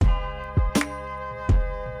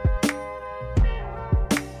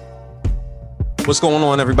What's going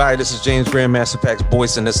on, everybody? This is James Grandmaster Pax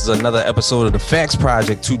Boyce, and this is another episode of the Facts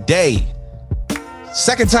Project. Today,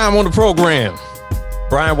 second time on the program,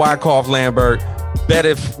 Brian Wycoff Lambert,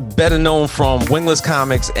 better known from Wingless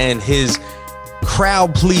Comics and his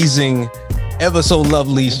crowd-pleasing, ever so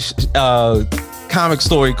lovely comic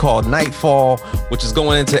story called Nightfall, which is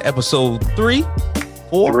going into episode 3,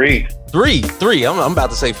 4? 3. I'm about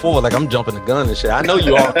to say 4, like I'm jumping the gun and shit. I know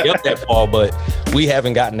you already up that far, but we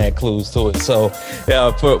haven't gotten that clues to it. So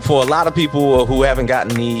for a lot of people who haven't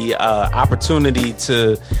gotten the opportunity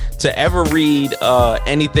to ever read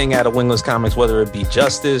anything out of Wingless Comics, whether it be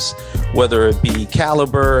Justice, whether it be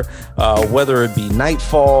Caliber, whether it be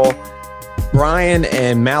Nightfall, Brian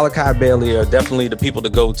and Malachi Bailey are definitely the people to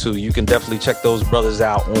go to. You can definitely check those brothers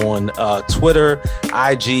out on Twitter,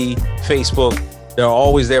 IG, Facebook. They're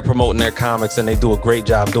always there promoting their comics, and they do a great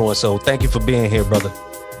job doing so. Thank you for being here, brother.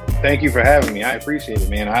 Thank you for having me. I appreciate it,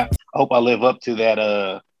 man. I hope I live up to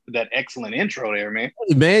that excellent intro there, man.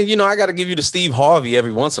 Hey, man, you know, I got to give you the Steve Harvey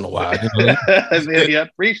every once in a while. You know? Yeah, I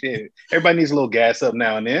appreciate it. Everybody needs a little gas up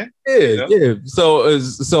now and then. Yeah, yeah.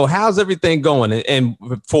 So how's everything going? And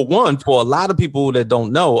for a lot of people that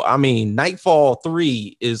don't know, I mean, Nightfall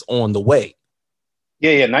 3 is on the way.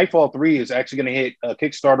 Yeah. Nightfall 3 is actually going to hit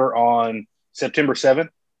Kickstarter on September 7th.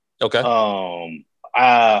 Okay.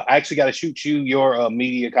 I actually got to shoot you your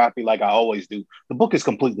media copy like I always do. The book is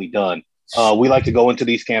completely done. We like to go into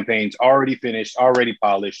these campaigns already finished, already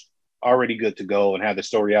polished, already good to go, and have the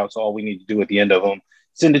story out. So all we need to do at the end of them,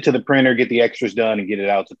 send it to the printer, get the extras done, and get it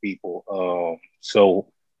out to people.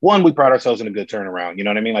 So one, we pride ourselves in a good turnaround. You know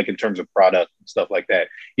what I mean? Like in terms of product and stuff like that.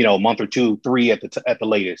 You know, a month or 2, 3 at the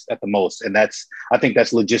latest, at the most. And I think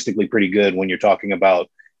that's logistically pretty good when you're talking about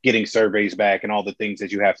getting surveys back and all the things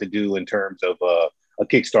that you have to do in terms of a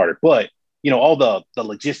Kickstarter. But, you know, all the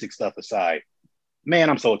logistic stuff aside, man,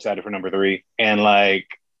 I'm so excited for number 3. And like,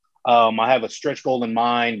 I have a stretch goal in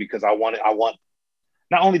mind because I want,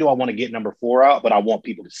 not only do I want to get number 4 out, but I want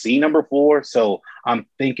people to see number 4. So I'm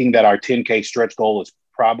thinking that our 10K stretch goal is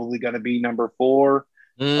probably going to be number 4.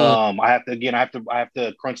 I have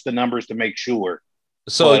to crunch the numbers to make sure.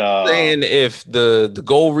 So you're saying if the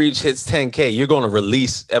goal reach hits 10K, you're going to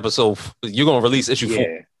release issue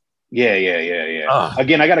 4. Yeah.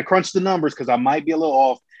 Again, I got to crunch the numbers because I might be a little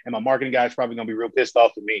off, and my marketing guy is probably going to be real pissed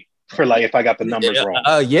off at me for like if I got the numbers wrong.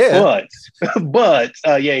 But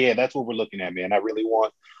that's what we're looking at, man. I really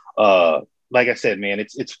want, like I said, man,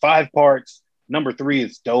 it's 5 parts. Number 3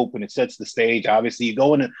 is dope, and it sets the stage. Obviously, you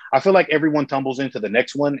go in. I feel like everyone tumbles into the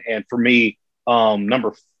next one, and for me,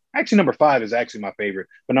 number 5 is actually my favorite,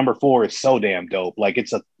 but number 4 is so damn dope. Like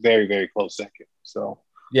it's a very, very close second. So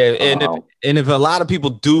yeah, and if a lot of people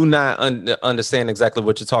do not understand exactly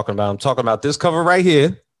what you're talking about, I'm talking about this cover right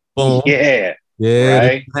here. Boom. Yeah,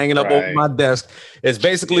 right? Hanging up over my desk. It's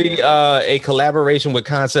basically a collaboration with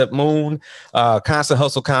Concept Moon, Constant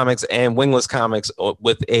Hustle Comics, and Wingless Comics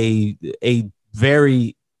with a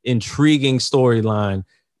very intriguing storyline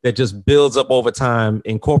that just builds up over time,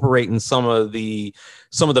 incorporating some of the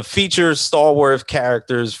featured stalwart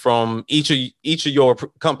characters from each of your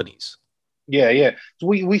companies. Yeah. So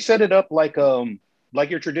we set it up like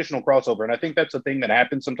your traditional crossover, and I think that's a thing that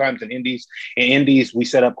happens sometimes in indies. In indies, we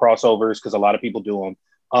set up crossovers because a lot of people do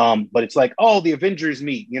them. But it's like, oh, the Avengers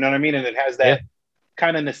meet, you know what I mean, and it has that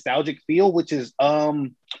kind of nostalgic feel, which is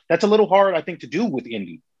that's a little hard, I think, to do with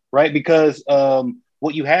indie, right? Because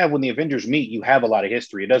what you have when the Avengers meet, you have a lot of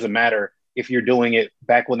history. It doesn't matter if you're doing it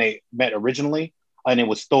back when they met originally, and it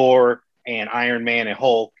was Thor and Iron Man and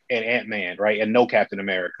Hulk and Ant-Man, right? And no Captain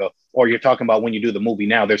America. Or you're talking about when you do the movie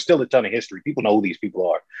now, there's still a ton of history. People know who these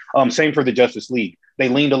people are. Same for the Justice League. They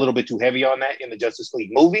leaned a little bit too heavy on that in the Justice League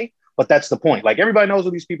movie, but that's the point. Like everybody knows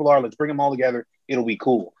who these people are. Let's bring them all together. It'll be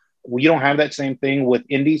cool. Well, you don't have that same thing with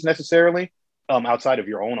indies necessarily outside of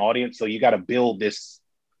your own audience. So you got to build this.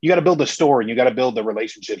 You got to build the story, and you got to build the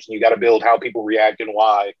relationships, and you got to build how people react and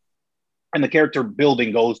why. And the character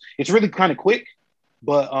building it's really kind of quick,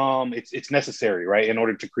 but it's necessary, right? In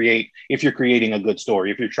order to create, if you're creating a good story,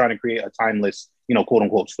 if you're trying to create a timeless, you know, quote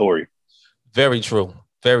unquote story. Very true.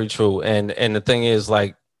 Very true. And the thing is,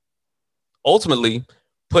 like, ultimately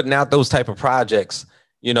putting out those type of projects,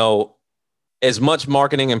 you know, as much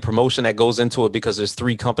marketing and promotion that goes into it, because there's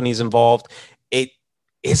 3 companies involved,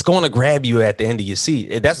 it's going to grab you at the end of your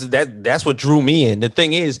seat. That's what drew me in. The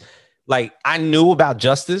thing is, like, I knew about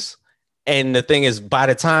Justice, and the thing is, by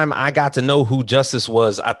the time I got to know who Justice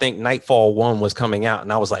was, I think Nightfall 1 was coming out,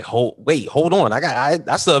 and I was like, hold on,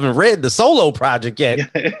 I still haven't read the solo project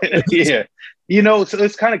yet. Yeah, you know, so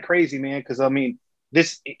it's kind of crazy, man, because I mean,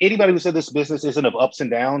 anybody who said this business isn't of ups and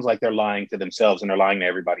downs, like they're lying to themselves and they're lying to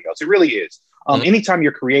everybody else. It really is. Anytime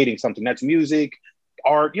you're creating something that's music,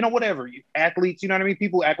 art, whatever, athletes, you know what I mean?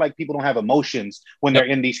 People act like people don't have emotions when they're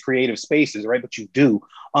in these creative spaces, right? But you do.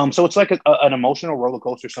 So it's like an emotional roller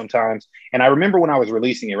coaster sometimes. And I remember when I was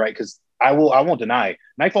releasing it, right? Because I won't deny,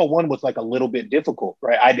 Nightfall 1 was like a little bit difficult,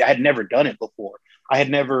 right? I had never done it before.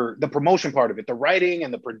 The promotion part of it, the writing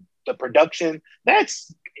and the production,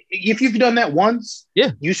 if you've done that once,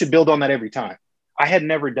 you should build on that every time. I had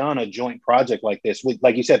never done a joint project like this with,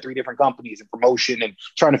 like you said, 3 different companies and promotion and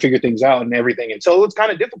trying to figure things out and everything. And so it was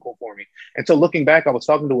kind of difficult for me. And so looking back, I was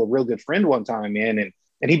talking to a real good friend one time, man.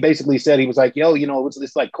 And he basically said, he was like, yo,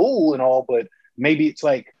 it's like cool and all, but maybe it's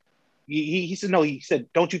like, he said, no, he said,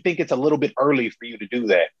 don't you think it's a little bit early for you to do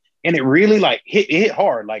that? And it really like hit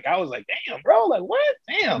hard. Like, I was like, damn, bro, like what?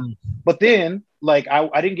 Damn. But then like,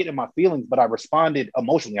 I didn't get in my feelings, but I responded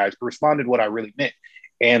emotionally. I responded what I really meant.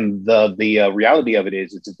 And the reality of it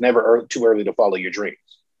is, it's never too early to follow your dreams,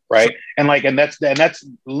 right? And that's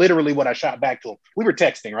literally what I shot back to him. We were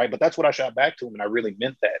texting, right? But that's what I shot back to him, and I really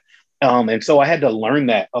meant that. And so I had to learn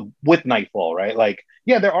that with Nightfall, right? Like,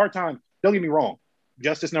 yeah, there are times. Don't get me wrong,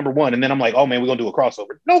 Justice #1, and then I'm like, oh man, we're gonna do a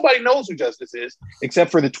crossover. Nobody knows who Justice is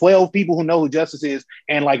except for the 12 people who know who Justice is,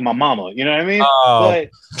 and like my mama. You know what I mean? Oh.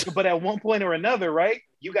 But at one point or another, right?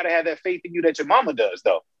 You got to have that faith in you that your mama does,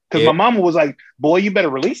 though. Because my mama was like, boy, you better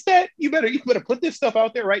release that. You better put this stuff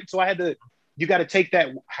out there, right? So you got to take that,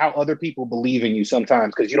 how other people believe in you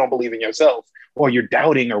sometimes because you don't believe in yourself or you're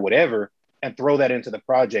doubting or whatever, and throw that into the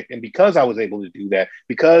project. And because I was able to do that,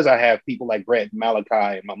 because I have people like Brett and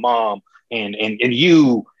Malachi and my mom and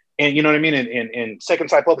you, and you know what I mean? And Second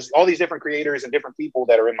Sight Publishing, all these different creators and different people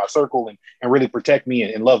that are in my circle and really protect me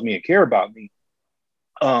and love me and care about me.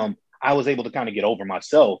 I was able to kind of get over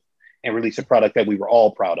myself and release a product that we were all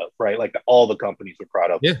proud of, right? Like that all the companies were proud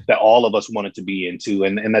of, that all of us wanted to be into.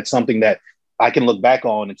 And that's something that I can look back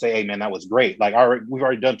on and say, hey man, that was great. Like we've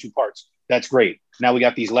already done 2 parts. That's great. Now we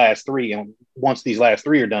got these last 3. And once these last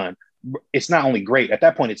 3 are done, it's not only great, at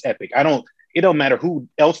that point it's epic. It don't matter who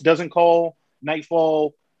else doesn't call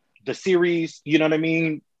Nightfall the series, you know what I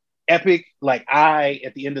mean? Epic. Like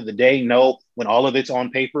at the end of the day, know when all of it's on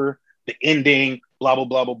paper, the ending, blah, blah,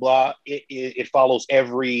 blah, blah, blah, it follows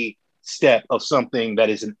every step of something that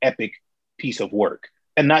is an epic piece of work.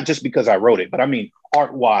 And not just because I wrote it, but I mean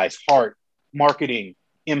art-wise, heart, marketing,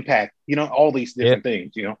 impact, all these different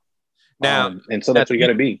things, Now, and so that's what you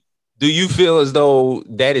got to be. Do you feel as though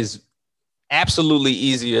that is absolutely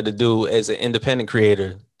easier to do as an independent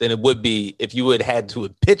creator than it would be if you had had to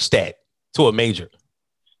pitch that to a major?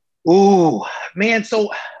 Ooh, man. So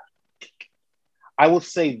I will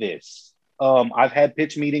say this. I've had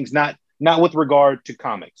pitch meetings, not with regard to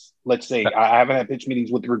comics. Let's say I haven't had pitch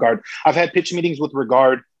meetings with regard. I've had pitch meetings with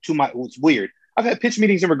regard to it's weird. I've had pitch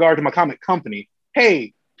meetings in regard to my comic company.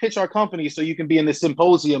 Hey, pitch our company so you can be in this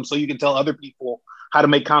symposium so you can tell other people how to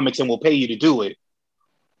make comics and we'll pay you to do it.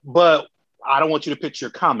 But I don't want you to pitch your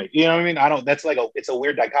comic. You know what I mean? That's like it's a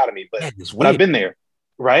weird dichotomy, but I've been there.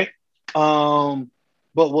 Right.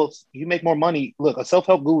 But you make more money. Look, a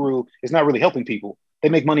self-help guru is not really helping people. They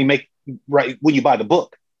make money right when you buy the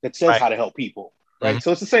book that says how to help people. Right. Mm-hmm.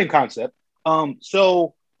 So it's the same concept.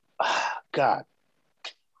 God,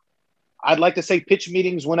 I'd like to say pitch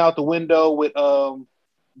meetings went out the window with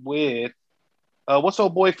what's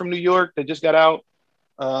old boy from New York that just got out?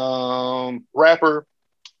 Rapper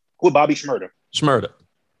with Bobby Shmurda.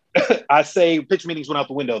 I say pitch meetings went out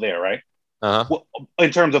the window there, right? Uh-huh. Well,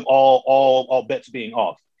 in terms of all bets being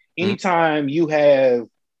off. Anytime you have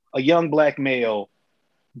a young black male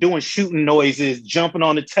doing shooting noises, jumping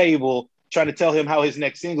on the table, trying to tell him how his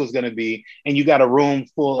next single is going to be, and you got a room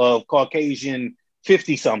full of Caucasian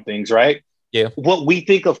 50-somethings, right? Yeah. What we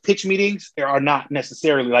think of pitch meetings are not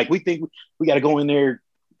necessarily like we think we got to go in there,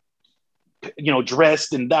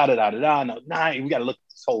 dressed and da-da-da-da-da. No, we got to look at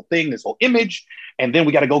this whole thing, this whole image, and then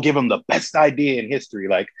we got to go give them the best idea in history.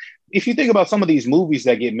 Like, if you think about some of these movies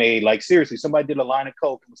that get made, like seriously, somebody did a line of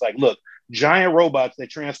coke and was like, look, giant robots that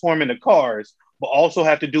transform into cars, but also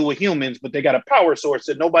have to do with humans, but they got a power source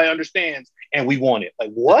that nobody understands, and we want it. Like,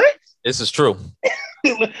 what? This is true.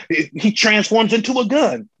 He transforms into a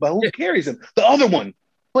gun, but who carries him? The other one.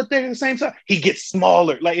 But they're the same size. He gets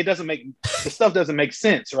smaller. Like, the stuff doesn't make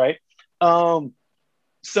sense, right? I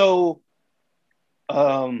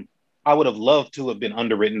would have loved to have been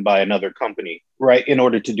underwritten by another company, right, in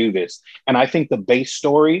order to do this. And I think the base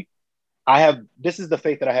story, this is the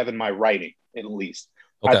faith that I have in my writing, at least.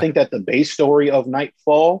 Okay. I think that the base story of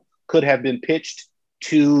Nightfall could have been pitched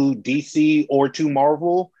to DC or to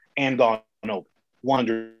Marvel and gone over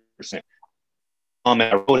 100%. And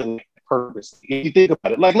I wrote it with purpose. If you think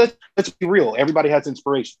about it, like let's be real. Everybody has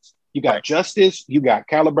inspirations. You got Right. Justice, you got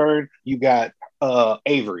Caliburn, you got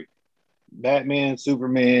Avery, Batman,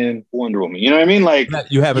 Superman, Wonder Woman. You know what I mean? Like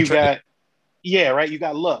You have a you trade. got yeah, right. You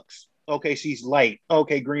got Lux. Okay, she's light.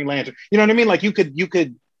 Okay, Green Lantern. You know what I mean? Like you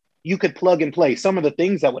could plug and play. Some of the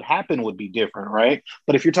things that would happen would be different, right?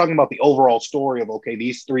 But if you're talking about the overall story of okay,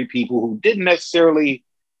 these three people who didn't necessarily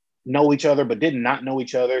know each other but did not know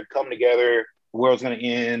each other come together, the world's going to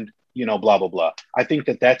end, blah blah blah. I think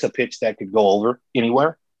that that's a pitch that could go over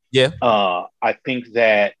anywhere. Yeah. I think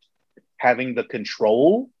that having the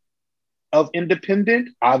control of independent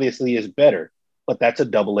obviously is better, but that's a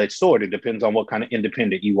double-edged sword. It depends on what kind of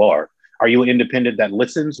independent you are. Are you an independent that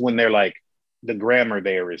listens when they're like, the grammar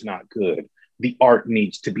there is not good, the art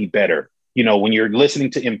needs to be better? When you're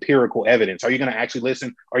listening to empirical evidence, are you going to actually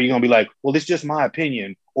listen? Are you going to be like, well, this is just my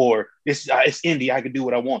opinion, or it's indie, I can do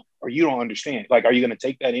what I want, or you don't understand? Like, are you going to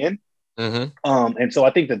take that in? And so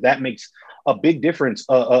I think that makes a big difference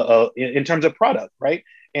in terms of product, right?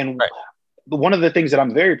 And Right. one of the things that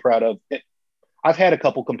I'm very proud of, I've had a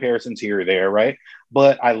couple comparisons here or there, right?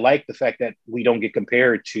 But I like the fact that we don't get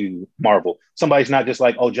compared to Marvel. Somebody's not just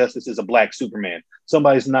like, oh, Justice is a black Superman.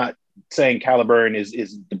 Somebody's not saying Caliburn is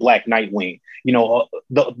the black Nightwing.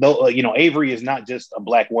 Avery is not just a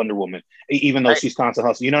black Wonder Woman, even though Right. she's constant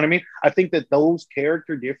hustle. You know what I mean? I think that those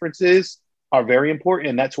character differences are very important,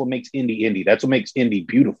 and that's what makes indie. That's what makes indie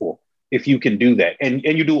beautiful. If you can do that, and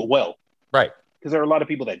you do it well, Right. because there are a lot of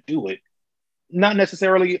people that do it. Not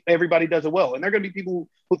necessarily everybody does it well, and there are going to be people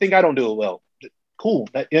who think I don't do it well. Cool.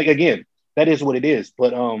 Again, that is what it is.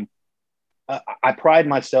 But I pride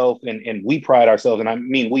myself, and we pride ourselves, and I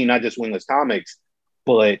mean we, not just Wingless Comics,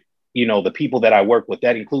 but the people that I work with.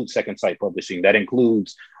 That includes Second Sight Publishing. That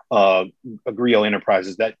includes Agrio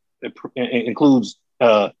Enterprises. That includes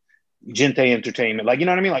Gente Entertainment. Like, you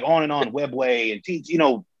know what I mean? Like on and on, Webway and The TJ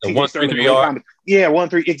Sterling, 133 Great art. Comics. Yeah,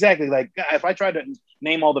 1-3, exactly. Like if I tried to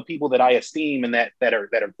name all the people that I esteem and that are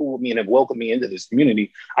cool with me and have welcomed me into this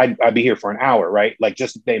community, I'd be here for an hour, right? Like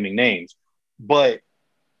just naming names. But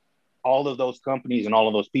all of those companies and all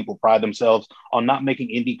of those people pride themselves on not making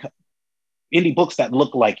indie books that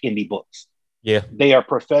look like indie books. Yeah. They are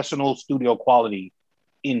professional studio quality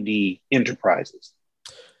indie enterprises.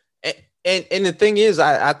 And the thing is,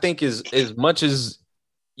 I think as much as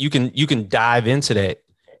you can dive into that,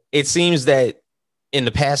 it seems that in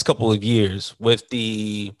the past couple of years, with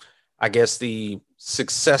the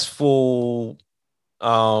successful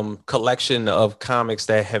collection of comics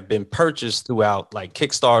that have been purchased throughout like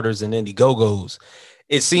Kickstarters and Indiegogos,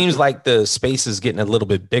 it seems like the space is getting a little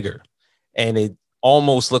bit bigger, and it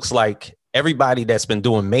almost looks like everybody that's been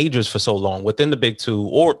doing majors for so long within the big two,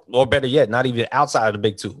 or better yet, not even outside of the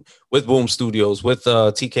big two, with Boom Studios, with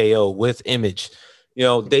TKO, with Image,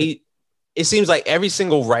 it seems like every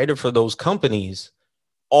single writer for those companies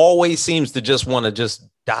always seems to just want to just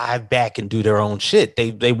dive back and do their own shit.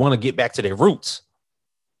 They want to get back to their roots.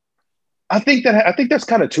 I think that's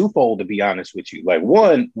kind of twofold, to be honest with you. Like,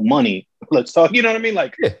 one, money. Let's talk. You know what I mean?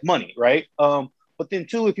 Like money, right? But then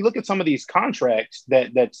two, if you look at some of these contracts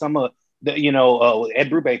that some of the Ed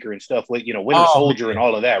Brubaker and stuff with Winter Soldier and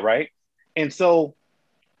all of that, right? And so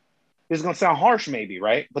it's gonna sound harsh, maybe,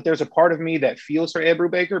 right? But there's a part of me that feels for Ed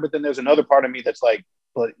Brubaker, but then there's another part of me that's like,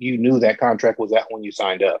 but you knew that contract was that when you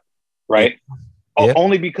signed up, right? Yeah.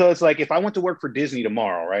 Only because, like, if I went to work for Disney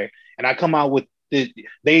tomorrow, right, and I come out with I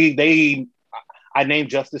name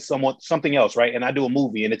Justice something else, right, and I do a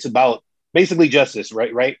movie and it's about basically justice,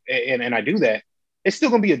 right, and I do that, it's still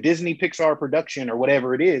gonna be a Disney Pixar production or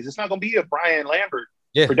whatever it is. It's not gonna be a Brian Lambert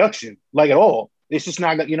production, like, at all. It's just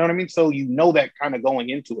not, you know what I mean? So that kind of going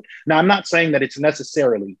into it. Now, I'm not saying that it's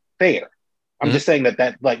necessarily fair. I'm just saying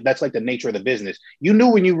that's like the nature of the business. You knew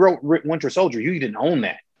when you wrote Winter Soldier, you didn't own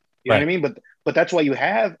that. You know what I mean? But that's why you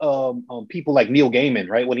have people like Neil Gaiman,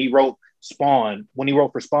 right? When he wrote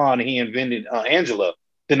for Spawn, and he invented Angela.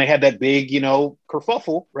 Then they had that big,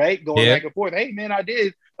 kerfuffle, right? Going back and forth. Hey, man, I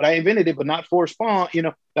did, but I invented it, but not for Spawn,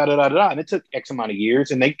 da da da da. And it took X amount of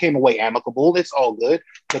years, and they came away amicable. It's all good.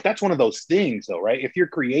 But that's one of those things, though, right? If you're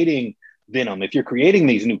creating Venom, if you're creating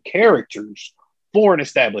these new characters for an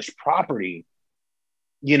established property,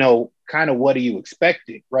 kind of what are you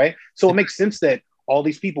expecting, right? So it makes sense that all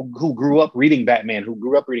these people who grew up reading Batman, who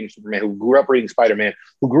grew up reading Superman, who grew up reading Spider-Man,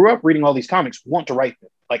 who grew up reading all these comics want to write them.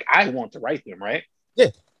 Like, I want to write them, right?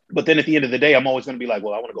 Yeah. But then at the end of the day, I'm always going to be like,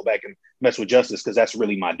 well, I want to go back and mess with Justice because that's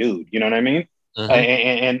really my dude. You know what I mean?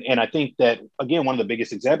 And I think that, again, one of the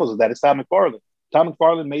biggest examples of that is Todd McFarlane. Todd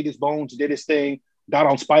McFarlane made his bones, did his thing, got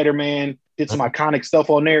on Spider-Man, did some iconic stuff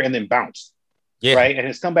on there, and then bounced. Yeah. Right? And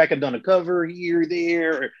has come back and done a cover here or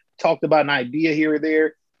there, or talked about an idea here or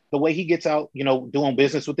there. the way he gets out, doing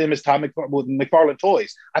business with them is with McFarlane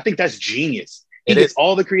Toys. I think that's genius. He gets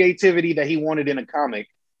all the creativity that he wanted in a comic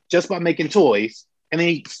just by making toys. And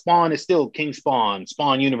then Spawn is still King Spawn,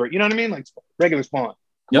 Spawn Universe. You know what I mean? Like regular Spawn.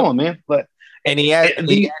 Come on, man. But he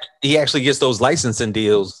actually gets those licensing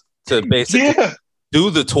deals to basically do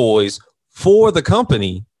the toys for the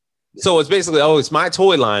company. So it's basically, it's my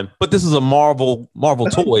toy line, but this is a Marvel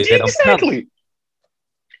toy. Exactly.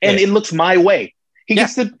 And it looks my way. He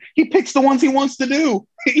picks the ones he wants to do.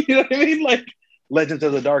 You know what I mean? Like Legends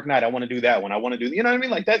of the Dark Knight. I want to do that one. I want to do, you know what I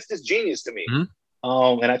mean? Like that's just genius to me.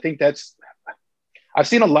 Mm-hmm. And I think I've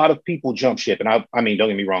seen a lot of people jump ship, and I mean, don't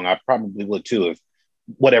get me wrong, I probably would too if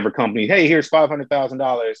whatever company, hey, here's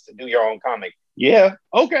 $500,000 to do your own comic. Yeah,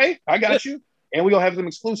 okay, I got you. And we're gonna have them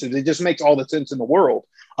exclusives. It just makes all the sense in the world.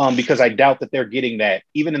 Because I doubt that they're getting that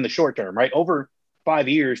even in the short term, right? Over 5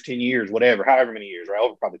 years, 10 years, whatever, however many years, right?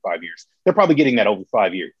 Over probably 5 years. They're probably getting that over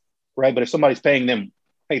 5 years, right? But if somebody's paying them,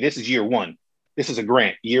 hey, this is year one. This is a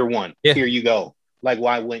grant, year one. Yeah. Here you go. Like,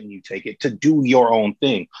 why wouldn't you take it to do your own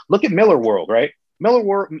thing? Look at Miller World, right?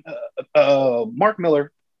 Mark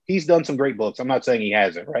Miller, he's done some great books. I'm not saying he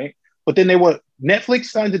hasn't, right? But then Netflix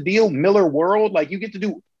signed a deal, Miller World, like you get to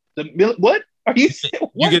do what? Are you?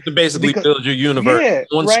 What? You get to basically build your universe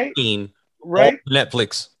on screen, right?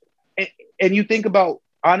 Netflix. And you think about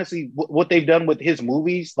honestly what they've done with his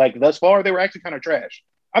movies, like thus far, they were actually kind of trash.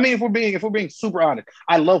 I mean, if we're being super honest,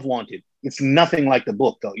 I love Wanted. It's nothing like the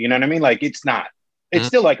book, though. You know what I mean? Like it's not. It's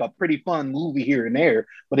still like a pretty fun movie here and there,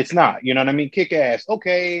 but it's not. You know what I mean? Kick Ass,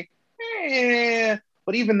 okay.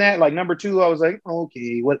 But even that, like number 2, I was like,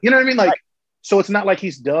 okay, what? You know what I mean? Like, so it's not like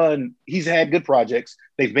he's had good projects.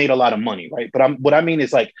 They've made a lot of money, right? But what I mean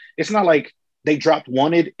is like, it's not like they dropped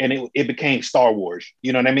Wanted and it became Star Wars.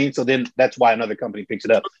 You know what I mean? So then that's why another company picks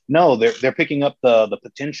it up. No, they're picking up the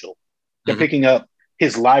potential. They're picking up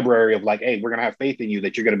his library of like, hey, we're gonna have faith in you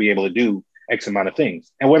that you're gonna be able to do X amount of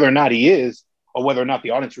things. And whether or not he is, or whether or not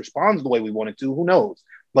the audience responds the way we want it to, who knows?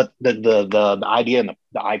 But the idea and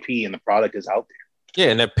the IP and the product is out there.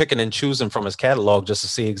 Yeah, and they're picking and choosing from his catalog just to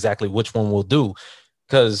see exactly which one will do.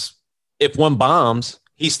 Because if one bombs,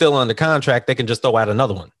 he's still under contract. They can just throw out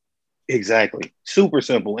another one. Exactly. Super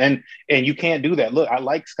simple. And you can't do that. Look, I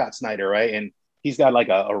like Scott Snyder, right? And he's got like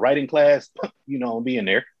a writing class, being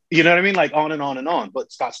there. You know what I mean? Like on and on and on.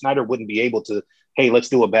 But Scott Snyder wouldn't be able to, hey, let's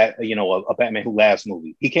do a Batman Who Laughs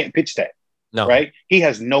movie. He can't pitch that. No. Right? He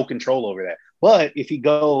has no control over that. But if he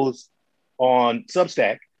goes on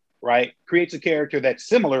Substack, right, creates a character that's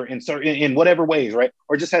similar in whatever ways, right,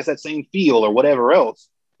 or just has that same feel or whatever else,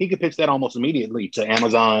 he could pitch that almost immediately to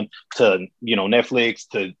Amazon, to Netflix,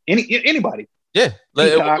 to anybody. Yeah.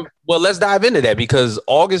 Well, let's dive into that because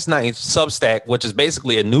August 9th, Substack, which is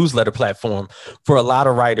basically a newsletter platform for a lot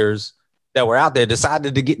of writers that were out there,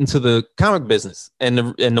 decided to get into the comic business. And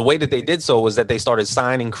the way that they did so was that they started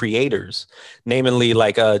signing creators, namely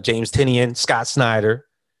like James Tynion, Scott Snyder,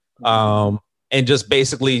 and just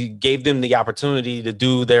basically gave them the opportunity to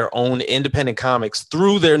do their own independent comics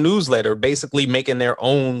through their newsletter, basically making their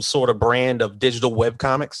own sort of brand of digital web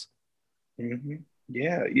comics. Mm-hmm.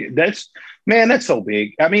 Yeah, that's so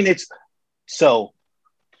big. I mean, it's so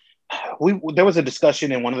there was a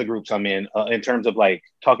discussion in one of the groups I'm in terms of like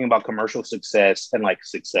talking about commercial success and like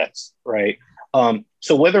success, right?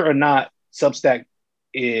 So whether or not Substack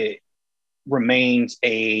remains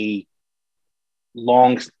a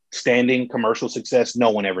long-standing commercial success,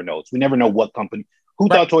 no one ever knows. We never know what company. Who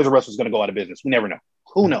thought Toys R Us was going to go out of business? We never know.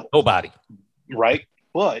 Who knows? Nobody. Right?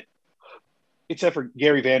 But except for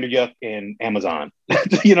Gary Vanderjagt and Amazon,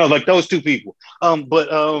 like those two people.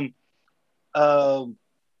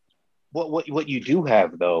 What you do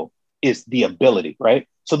have though is the ability, right?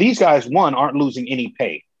 So these guys, aren't losing any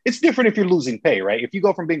pay. It's different if you're losing pay, right? If you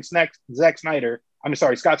go from being Scott Snyder,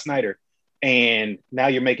 and now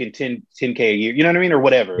you're making 10K a year, you know what I mean? Or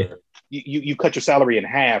whatever. Yeah. You cut your salary in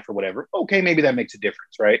half or whatever. Okay, maybe that makes a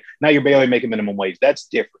difference, right? Now you're barely making minimum wage. That's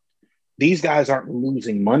different. These guys aren't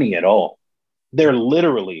losing money at all. They're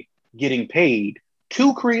literally getting paid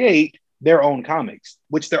to create their own comics,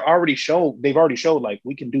 which they've already showed like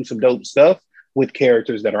we can do some dope stuff with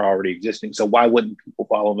characters that are already existing. So why wouldn't people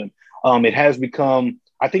follow them? It has become,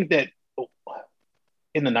 I think that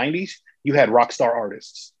in the 90s, you had rock star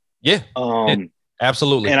artists. Yeah,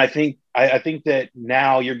 absolutely. And I think that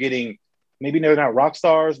now you're getting, maybe they're not rock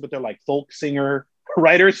stars, but they're like folk singer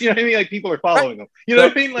writers. You know what I mean? Like people are following them. You know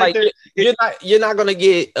what I mean? Like you're not going to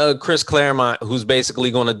get Chris Claremont, who's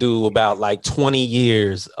basically going to do about like 20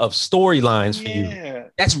 years of storylines for you.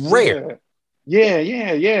 That's rare.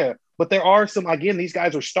 Yeah. But there are some, again, these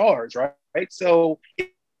guys are stars, right? So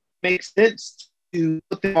it makes sense to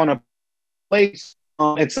put them on a place,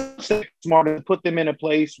 and Substack smarter to put them in a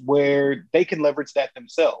place where they can leverage that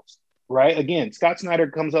themselves, right? Again, Scott Snyder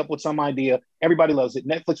comes up with some idea, everybody loves it,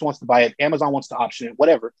 Netflix wants to buy it, Amazon wants to option it,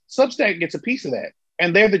 whatever. Substack gets a piece of that,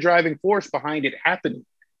 and they're the driving force behind it happening,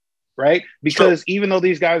 right? Because even though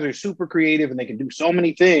these guys are super creative and they can do so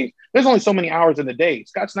many things, there's only so many hours in the day.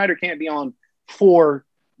 Scott Snyder can't be on 4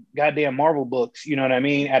 goddamn Marvel books, you know what I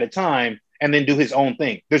mean, at a time, and then do his own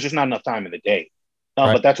thing. There's just not enough time in the day.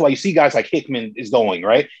 Right. But that's why you see guys like Hickman is going,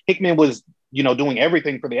 right? Hickman was, doing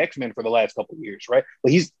everything for the X-Men for the last couple of years, right?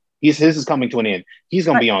 But his is coming to an end. He's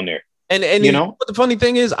going to be on there. And but the funny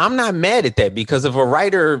thing is, I'm not mad at that, because if a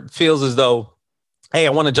writer feels as though, hey, I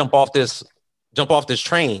want to jump off this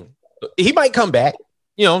train, he might come back.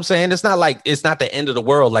 You know what I'm saying? It's not like it's not the end of the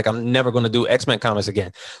world. Like, I'm never going to do X-Men comics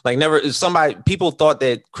again. Like, people thought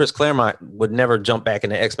that Chris Claremont would never jump back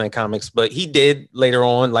into X-Men comics, but he did later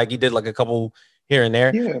on. Like, he did like a couple here and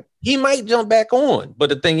there. Yeah. He might jump back on. But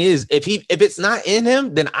the thing is, if it's not in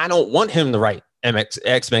him, then I don't want him to write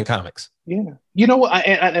X-Men comics. Yeah. You know what?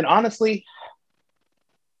 And honestly,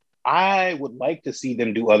 I would like to see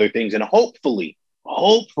them do other things. And hopefully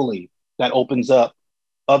that opens up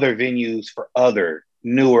other venues for other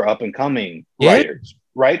newer up and coming writers,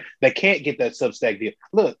 right? That can't get that Substack deal.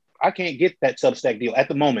 Look, I can't get that Substack deal at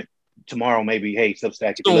the moment. Tomorrow, maybe, hey,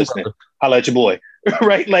 Substack, if you're listening, holla at your boy,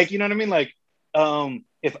 right? Like, you know what I mean? Like,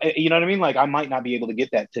 if you know what I mean, like, I might not be able to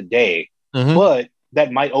get that today, but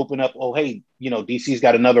that might open up. Oh, hey, DC's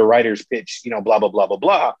got another writer's pitch, blah blah blah blah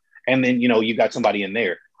blah, and then you got somebody in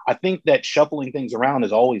there. I think that shuffling things around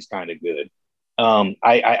is always kind of good.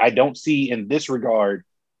 I don't see in this regard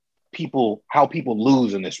how people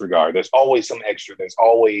lose in this regard. There's always some extra. There's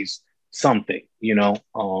always something,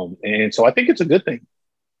 and so I think it's a good thing.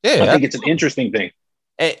 Yeah, I think it's an interesting thing.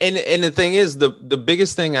 And the thing is, the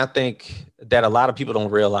biggest thing I think that a lot of people don't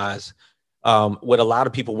realize, with a lot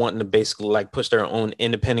of people wanting to basically like push their own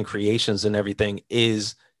independent creations and everything,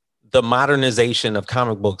 is the modernization of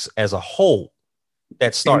comic books as a whole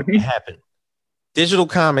that's starting to happen. Digital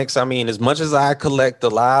comics, I mean, as much as I collect a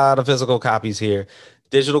lot of physical copies here,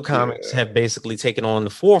 digital comics have basically taken on the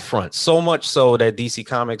forefront, so much so that DC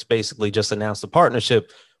Comics basically just announced a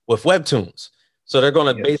partnership with Webtoons. So they're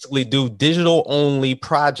going to basically do digital only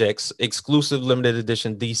projects, exclusive limited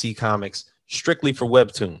edition DC Comics, strictly for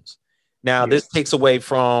Webtoons. Now, this takes away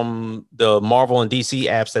from the Marvel and DC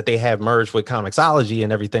apps that they have merged with Comixology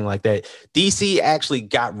and everything like that. DC actually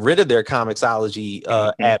got rid of their Comixology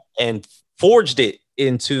app and forged it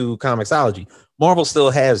into Comixology. Marvel still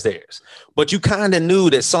has theirs, but you kind of knew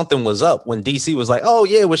that something was up when DC was like, oh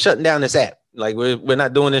yeah, we're shutting down this app. Like, we're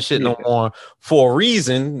not doing this shit no more for a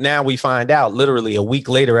reason. Now we find out literally a week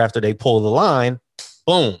later after they pull the line,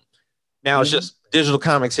 boom. Now it's just digital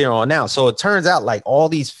comics here on now. So it turns out like all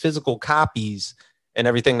these physical copies and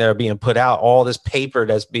everything that are being put out, all this paper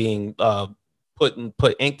that's being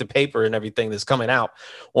put ink to paper and everything that's coming out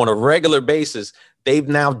on a regular basis, they've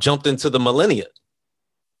now jumped into the millennia.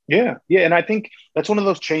 Yeah. And I think that's one of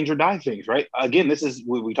those change or die things, right? Again, this is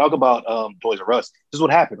when we talk about Toys R Us. This is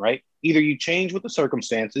what happened, right? Either you change with the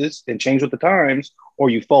circumstances and change with the times, or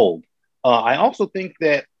you fold. I also think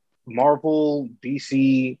that Marvel,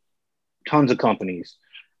 DC, tons of companies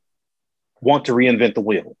want to reinvent the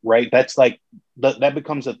wheel, right? That's like, that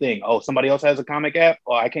becomes a thing. Oh, somebody else has a comic app.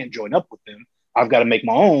 Oh, I can't join up with them. I've got to make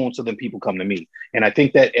my own, so then people come to me. And I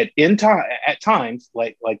think that at times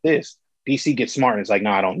like this, DC gets smart and it's like,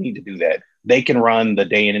 no, I don't need to do that. They can run the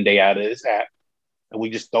day in and day out of this app, and we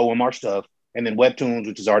just throw them our stuff. And then Webtoons,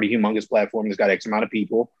 which is already a humongous platform, has got X amount of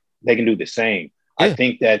people, they can do the same. Yeah. I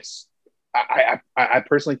think I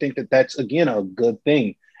personally think that that's, again, a good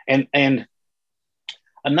thing. And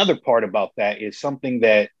another part about that is something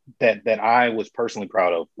that I was personally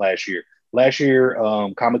proud of last year. Last year,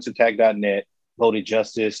 comicsattack.net voted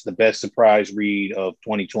Justice the best surprise read of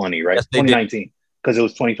 2020, right? Yes, 2019, because it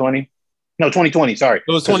was 2020. No, 2020. Sorry,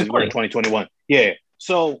 it was 2020. 2021. Yeah.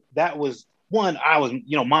 So that was one. I was,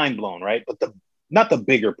 mind blown, right? But not the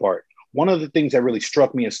bigger part. One of the things that really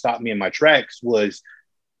struck me and stopped me in my tracks was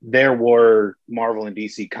there were Marvel and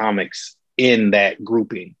DC comics in that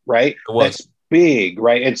grouping, right? That's big,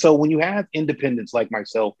 right? And so when you have independents like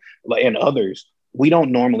myself and others, we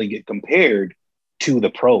don't normally get compared to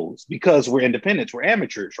the pros because we're independents, we're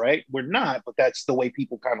amateurs, right? We're not, but that's the way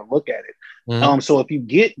people kind of look at it. So if you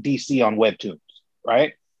get DC on Webtoons,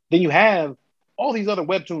 right, then you have all these other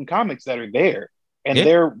Webtoon comics that are there, and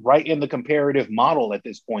they're right in the comparative model at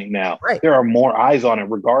this point now. Right. There are more eyes on it,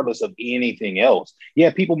 regardless of anything else.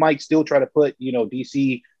 Yeah, people might still try to put,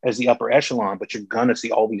 DC as the upper echelon, but you're gonna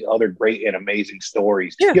see all these other great and amazing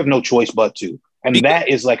stories. Yeah. You have no choice but to. And that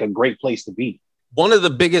is like a great place to be. One of the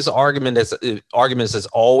biggest arguments that's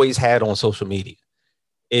always had on social media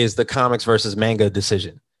is the comics versus manga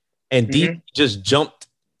decision. And DC just jumped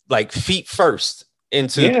like feet first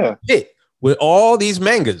into it with all these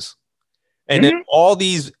mangas. And then all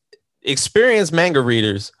these experienced manga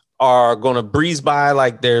readers are going to breeze by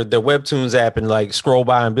like their Webtoons app and like scroll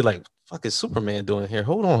by and be like, fuck is Superman doing here?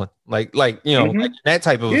 Hold on. Like like that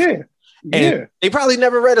type of. And they probably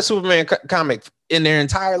never read a Superman comic in their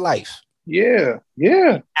entire life.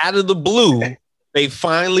 Out of the blue, they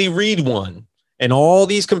finally read one. And all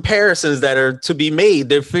these comparisons that are to be made,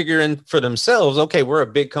 they're figuring for themselves, okay, we're a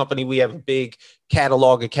big company. We have a big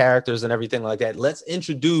catalog of characters and everything like that. Let's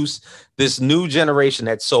introduce this new generation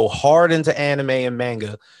that's so hard into anime and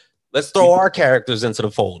manga. Let's throw our characters into the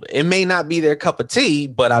fold. It may not be their cup of tea,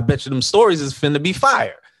 but I bet you them stories is finna be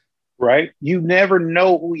fire. Right? You never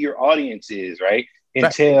know who your audience is, right?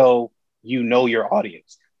 Until you know your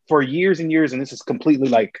audience. For years and years, and this is completely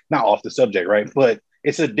like not off the subject, right? But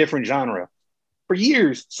it's a different genre. For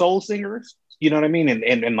years, soul singers, you know what I mean?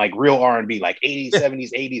 And like real R&B, like 80s,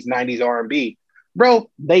 70s, 80s, 90s R&B, bro,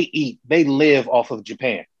 they live off of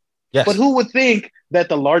Japan. Yes. But who would think that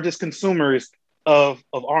the largest consumers of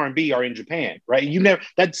R&B are in Japan, right?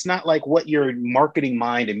 That's not like what your marketing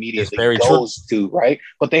mind immediately goes to, right?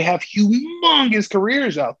 But they have humongous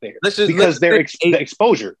careers out there because the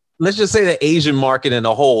exposure. Let's just say the Asian market in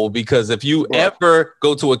a whole, because if you ever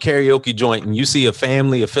go to a karaoke joint and you see a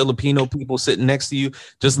family of Filipino people sitting next to you,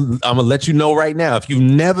 I'm gonna let you know right now, if you've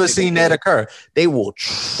never seen that occur, they will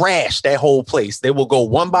trash that whole place. They will go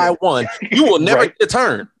one by one. You will never get a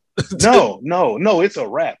turn. No, it's a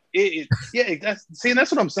wrap. That's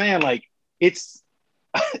what I'm saying. Like it's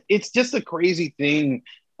just a crazy thing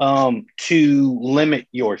to limit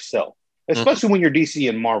yourself. Especially when you're DC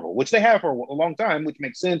and Marvel, which they have for a long time, which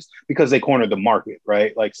makes sense because they cornered the market,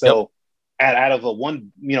 right? Like, so out of a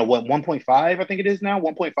 1.5, I think it is now,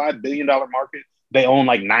 $1.5 billion market, they own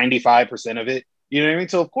like 95% of it. You know what I mean?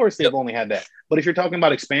 So of course they've only had that. But if you're talking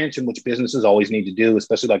about expansion, which businesses always need to do,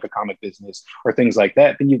 especially like a comic business or things like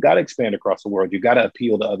that, then you've got to expand across the world. You've got to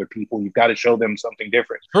appeal to other people. You've got to show them something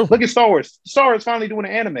different. Look at Star Wars. Star Wars finally doing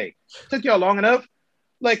an anime. Took y'all long enough.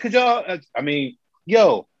 Like, could y'all, I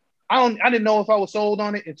didn't know if I was sold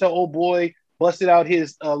on it until old boy busted out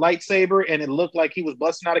his lightsaber and it looked like he was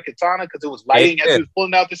busting out a katana because it was lighting as he was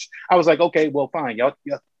pulling out this. I was like, okay, well, fine, y'all.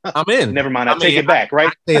 I'm in. Never mind. I take it back, right?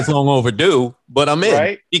 I say it's long overdue, but I'm in.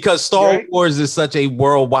 Right? Because Star Wars is such a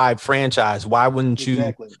worldwide franchise. Why wouldn't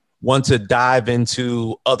you want to dive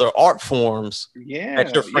into other art forms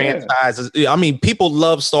at your franchises? I mean, people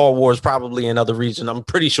love Star Wars probably in other regions. I'm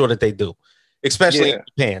pretty sure that they do, especially in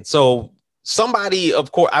Japan. So somebody,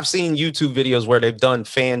 of course, I've seen YouTube videos where they've done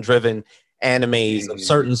fan-driven animes of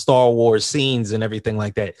certain Star Wars scenes and everything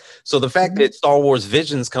like that. So the fact that Star Wars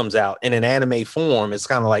Visions comes out in an anime form, it's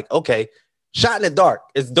kind of like, okay, shot in the dark.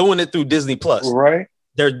 It's doing it through Disney Plus. Right.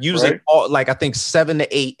 They're using I think 7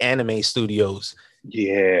 to 8 anime studios.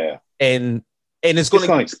 Yeah. And it's going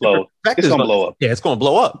to explode. It's going to blow up. Yeah, it's going to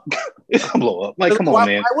blow up. It's going to blow up. Like, come on,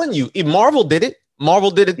 man. Why wouldn't you? Marvel did it.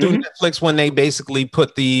 Marvel did it through Netflix when they basically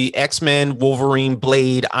put the X-Men, Wolverine,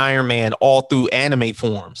 Blade, Iron Man all through anime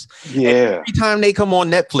forms. Yeah. And every time they come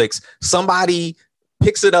on Netflix, somebody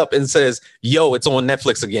picks it up and says, yo, it's on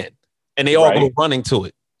Netflix again. And they all go running to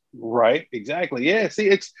it. Right. Exactly. Yeah.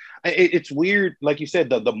 See, it's weird. Like you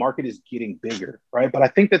said, the market is getting bigger. Right. But I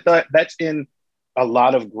think that's in a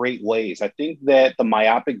lot of great ways. I think that the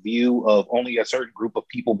myopic view of only a certain group of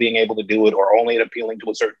people being able to do it, or only appealing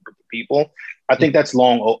to a certain group of people, I think that's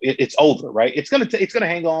it's over, right? It's gonna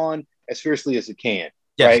hang on as fiercely as it can,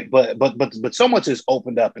 right? But so much is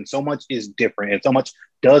opened up, and so much is different, and so much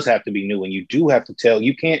does have to be new, and you do have to tell.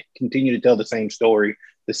 You can't continue to tell the same story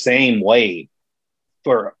the same way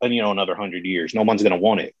for another 100 years. No one's gonna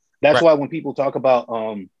want it. That's why when people talk about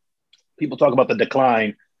the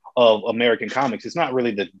decline of American comics, it's not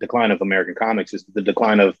really the decline of American comics, it's the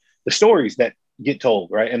decline of the stories that get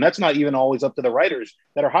told, right? And that's not even always up to the writers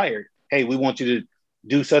that are hired. Hey, we want you to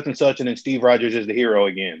do such and such, and then Steve Rogers is the hero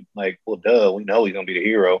again. Like, well, duh, we know he's gonna be the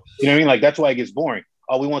hero. You know what I mean? Like, that's why it gets boring.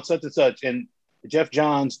 Oh, we want such and such, and Jeff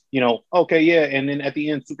Johns, okay, yeah, and then at the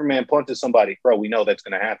end, Superman punches somebody. Bro, we know that's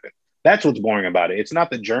gonna happen. That's what's boring about it. It's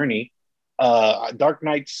not the journey. Dark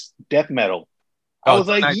Knight's death metal. I was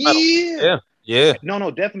like, yeah.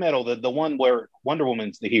 No, death metal, the one where Wonder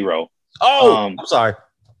Woman's the hero. Oh, I'm sorry.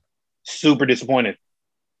 Super disappointed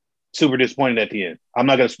at the end. I'm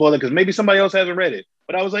not going to spoil it because maybe somebody else hasn't read it,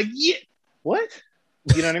 but I was like, yeah, what?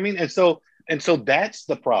 You know what I mean? And so that's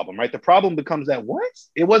the problem, right? The problem becomes that what?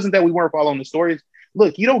 It wasn't that we weren't following the stories.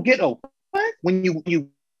 Look, you don't get what? when you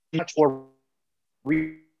watch or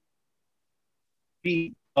read,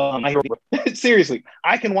 seriously,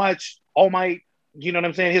 I can watch All Might. You know what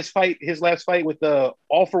I'm saying? His last fight with the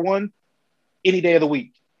All for One, any day of the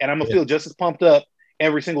week, and I'm gonna feel just as pumped up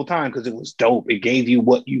every single time because it was dope. It gave you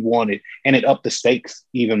what you wanted, and it upped the stakes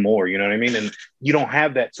even more. You know what I mean? And you don't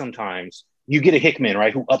have that sometimes. You get a Hickman,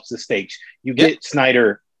 right, who ups the stakes. You get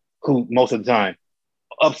Snyder, who most of the time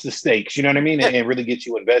ups the stakes. You know what I mean? And really gets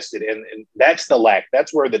you invested. And that's the lack.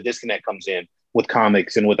 That's where the disconnect comes in with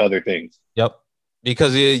comics and with other things. Yep.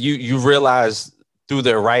 Because you realize through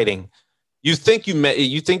their writing, you think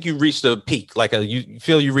you reached a peak, like you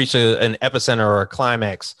feel you reach an epicenter or a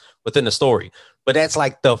climax within the story, but that's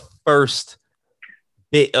like the first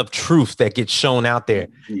bit of truth that gets shown out there,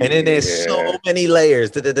 and then there's so many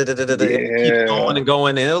layers. It keeps going and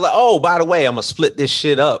going, and it was like, oh, by the way, I'm gonna split this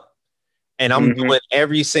shit up, and I'm doing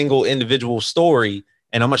every single individual story,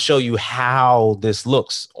 and I'm gonna show you how this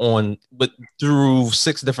looks but through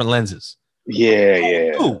 6 different lenses.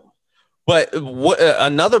 Ooh. But what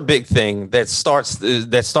another big thing that's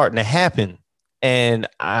starting to happen, and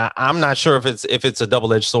I'm not sure if it's a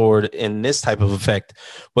double-edged sword in this type of effect,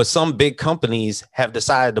 but some big companies have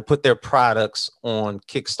decided to put their products on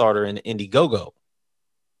Kickstarter and Indiegogo.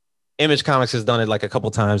 Image Comics has done it like a couple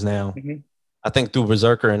times now. I think through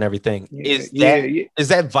Berserker and everything. Is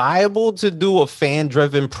that viable to do a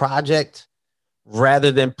fan-driven project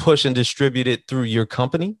rather than push and distribute it through your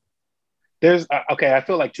company? There's I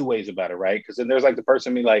feel like 2 ways about it, right? Because then there's like the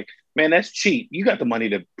person be like, man, that's cheap. You got the money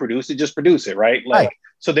to produce it, just produce it, right? Like,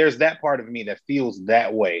 so there's that part of me that feels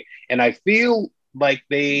that way. And I feel like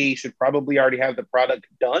they should probably already have the product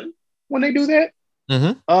done when they do that.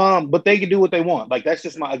 But they can do what they want. Like, that's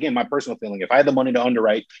just my personal feeling. If I had the money to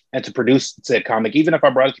underwrite and to produce said comic, even if I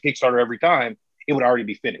brought it to Kickstarter every time, it would already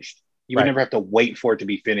be finished. You would never have to wait for it to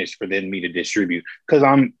be finished for then me to distribute, because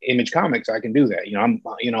I'm Image Comics. I can do that. I'm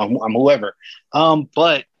whoever.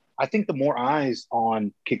 But I think the more eyes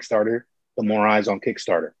on Kickstarter, the more eyes on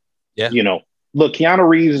Kickstarter. Yeah. Look, Keanu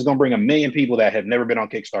Reeves is going to bring 1 million people that have never been on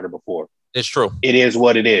Kickstarter before. It's true. It is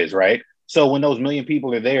what it is, right? So when those 1 million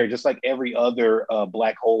people are there, just like every other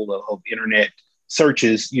black hole of internet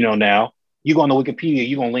searches, now you go on the Wikipedia,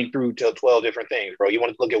 you're going to link through to 12 different things, bro. You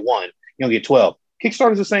want to look at one, you're going to get 12.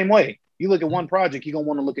 Kickstarter's the same way. You look at one project, you're going to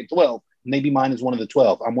want to look at 12. Maybe mine is one of the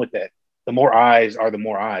 12. I'm with that. The more eyes are the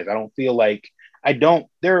more eyes. I don't feel like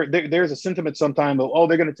there's a sentiment sometimes of, oh,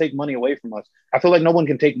 they're going to take money away from us. I feel like no one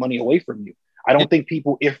can take money away from you. I don't think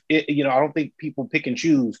people, I don't think people pick and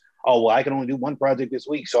choose. Oh, well, I can only do one project this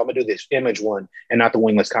week, so I'm going to do this Image one and not the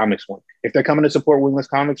Wingless Comics one. If they're coming to support Wingless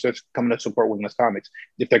Comics, they're coming to support Wingless Comics.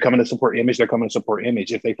 If they're coming to support Image, they're coming to support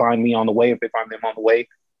Image. If they find me on the way, if they find them on the way,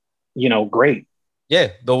 great.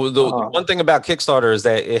 Yeah, the one thing about Kickstarter is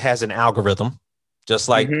that it has an algorithm, just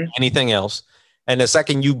like anything else. And the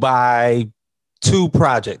second you buy 2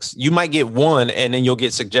 projects, you might get 1, and then you'll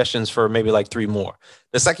get suggestions for maybe like 3 more.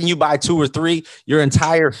 The second you buy 2 or 3, your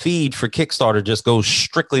entire feed for Kickstarter just goes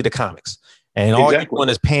strictly to comics. And all you're doing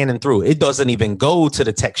is panning through. It doesn't even go to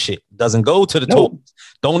the tech shit. Doesn't go to the tools.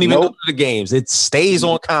 Don't even go to the games. It stays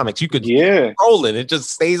on comics. You could roll it. It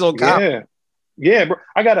just stays on comics. Yeah, bro.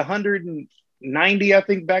 I got 190, I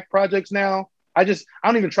think, back projects now. I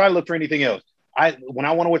don't even try to look for anything else. When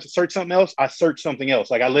I want to search something else, I search something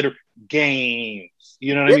else. Like I literally games,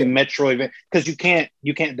 you know what I mean? Metroid, because you can't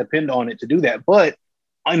depend on it to do that. But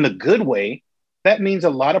in the good way, that means a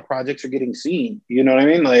lot of projects are getting seen. You know what I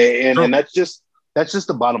mean? And that's just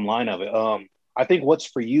the bottom line of it. I think what's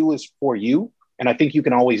for you is for you, and I think you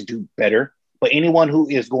can always do better. But anyone who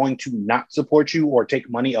is going to not support you or take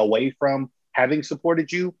money away from having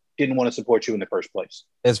supported you didn't want to support you in the first place.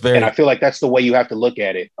 And I feel like that's the way you have to look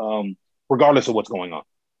at it, regardless of what's going on.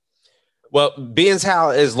 Well, being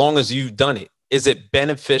how, as long as you've done it, is it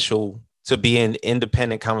beneficial to be an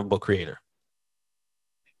independent comic book creator?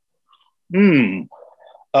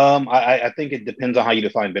 I think it depends on how you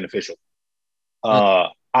define beneficial.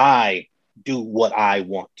 I do what I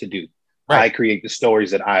want to do. Right. I create the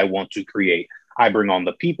stories that I want to create. I bring on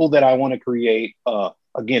the people that I want to create.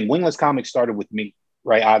 Again, Wingless Comics started with me,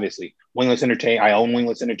 right? Obviously, I own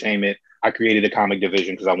Wingless Entertainment. I created a comic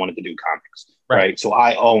division because I wanted to do comics, right? So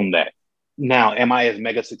I own that. Now, am I as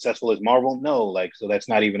mega successful as Marvel? No, so that's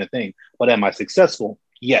not even a thing. But am I successful?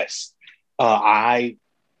 Yes. Through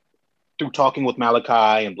talking with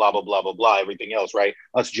Malachi and blah, blah, blah, blah, blah, everything else, right?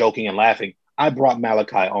 Us joking and laughing. I brought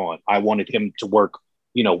Malachi on. I wanted him to work,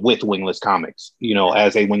 with Wingless Comics,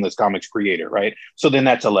 as a Wingless Comics creator, right? So then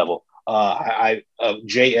that's a level.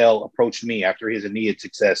 JL approached me after his immediate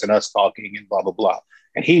success and us talking and blah, blah, blah.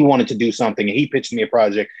 and he wanted to do something, and he pitched me a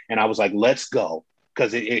project, and I was like, let's go,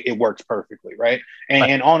 because it works perfectly, right?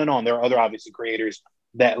 And on and on. There are other obviously creators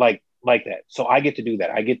that like that. So I get to do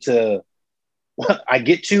that. I get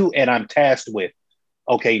to, and I'm tasked with,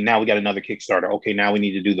 okay, now we got another Kickstarter. Okay, now we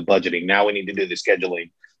need to do the budgeting. Now we need to do the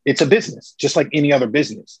scheduling. It's a business, just like any other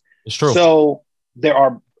business. It's true. So there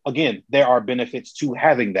are benefits to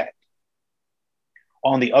having that.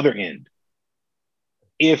 On the other end,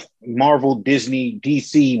 if Marvel, Disney,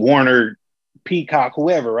 DC, Warner, Peacock,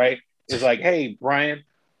 whoever, right, is like, hey, Brian,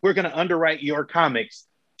 we're going to underwrite your comics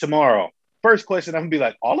tomorrow. First question, I'm going to be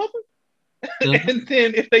like, all of them? Mm-hmm. And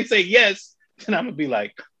then if they say yes, then I'm going to be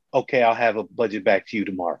like, okay, I'll have a budget back to you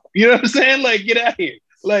tomorrow. You know what I'm saying? Like, get out of here.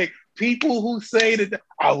 Like, people who say that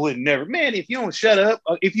I would never, man, if you don't shut up,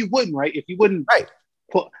 if you wouldn't, right? If you wouldn't, right.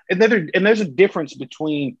 And there's a difference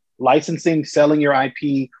between licensing, selling your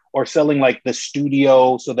IP, or selling like the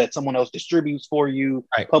studio so that someone else distributes for you,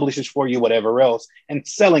 right, publishes for you, whatever else, and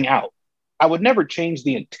selling out. I would never change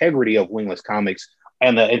the integrity of Wingless Comics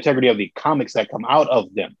and the integrity of the comics that come out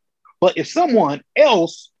of them. But if someone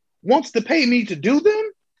else wants to pay me to do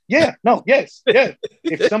them, yeah.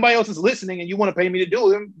 If somebody else is listening and you want to pay me to do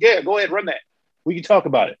them, yeah, go ahead, run that. We can talk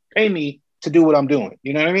about it. Pay me to do what I'm doing.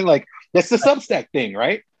 You know what I mean? Like, that's the Substack thing,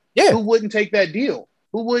 right? Yeah. Who wouldn't take that deal?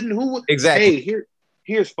 Who would? Exactly. Hey,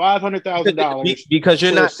 here's $500,000 because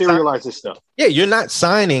you're not serialize this stuff. Yeah, you're not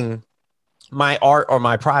signing my art or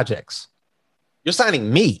my projects. You're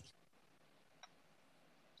signing me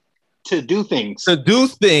to do things.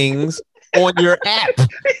 On your app.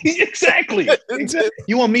 Exactly.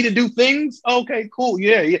 You want me to do things? Okay, cool.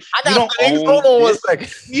 Yeah. I got things. Hold on 1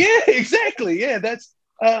 second. Yeah, exactly. Yeah, that's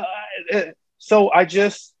so I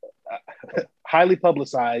just highly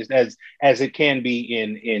publicized as it can be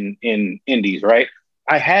in indies, right?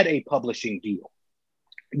 I had a publishing deal.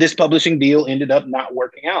 This publishing deal ended up not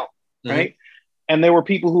working out, right? Mm-hmm. And there were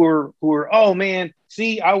people who were, oh man,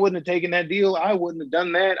 see, I wouldn't have taken that deal. I wouldn't have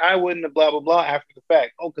done that. I wouldn't have blah, blah, blah after the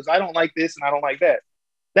fact. Oh, because I don't like this and I don't like that.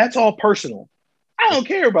 That's all personal. I don't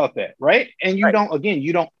care about that, right? And you don't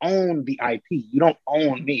own the IP. You don't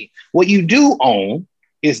own me. What you do own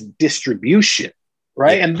is distribution,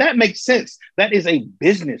 right? Yeah. And that makes sense. That is a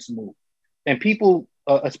business move. And people,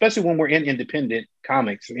 especially when we're in independent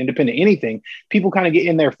comics or independent anything, people kind of get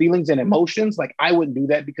in their feelings and emotions. Like, I wouldn't do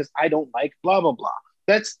that because I don't like blah, blah, blah.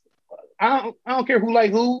 That's, I don't care who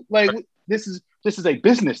like who. Like, this is a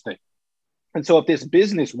business thing. And so if this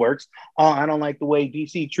business works, I don't like the way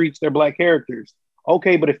DC treats their Black characters.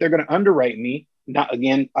 Okay, but if they're going to underwrite me, not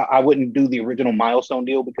again, I wouldn't do the original Milestone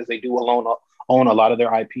deal because they do own a lot of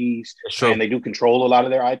their IPs, and they do control a lot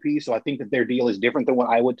of their IPs. So I think that their deal is different than what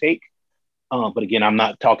I would take. But again, I'm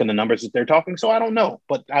not talking the numbers that they're talking, so I don't know.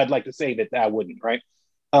 But I'd like to say that I wouldn't, right?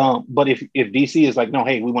 But if DC is like, no,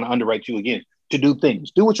 hey, we want to underwrite you again to do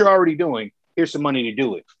things, do what you're already doing. Here's some money to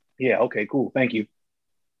do it. Yeah, okay, cool, thank you.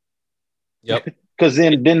 Yep. Because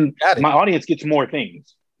then my audience gets more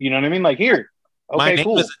things. You know what I mean? Like, here, okay, my name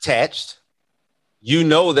is attached. You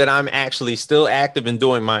know that I'm actually still active in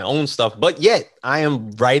doing my own stuff, but yet I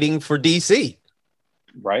am writing for DC.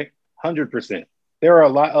 Right, 100%. There are a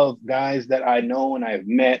lot of guys that I know and I've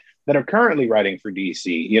met that are currently writing for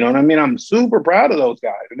DC. You know what I mean? I'm super proud of those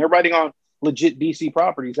guys, and they're writing on legit DC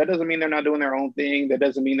properties. That doesn't mean they're not doing their own thing. That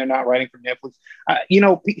doesn't mean they're not writing for Netflix.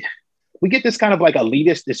 We get this kind of like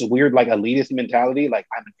elitist, this weird like elitist mentality. Like,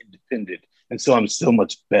 I'm independent, and so I'm so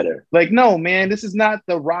much better. Like, no, man, this is not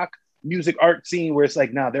the rock music art scene where it's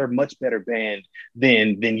like, nah, they're a much better band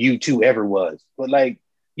than U2 ever was. But like,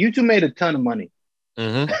 U2 made a ton of money.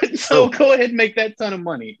 Mm-hmm. So go ahead and make that ton of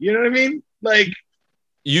money. You know what I mean? Like,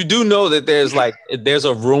 you do know that there's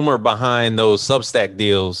a rumor behind those Substack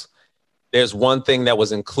deals. There's one thing that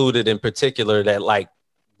was included in particular that like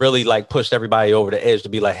really like pushed everybody over the edge to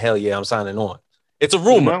be like, hell yeah, I'm signing on. It's a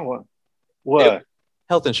rumor. You know what?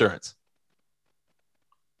 Health insurance.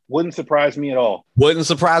 Wouldn't surprise me at all.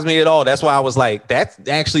 That's why I was like, that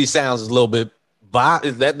actually sounds a little bit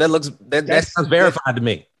that sounds verified to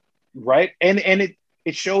me. Right. And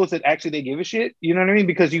it shows that actually they give a shit. You know what I mean?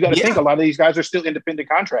 Because you got to think a lot of these guys are still independent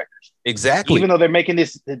contractors. Exactly. Even though they're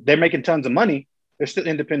making tons of money, they're still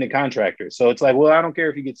independent contractors. So it's like, well, I don't care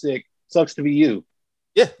if you get sick. Sucks to be you.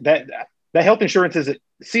 Yeah. That health insurance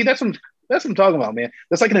that's what I'm talking about, man.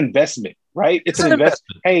 That's like an investment, right? It's an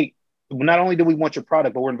investment. Hey, not only do we want your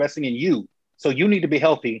product, but we're investing in you. So you need to be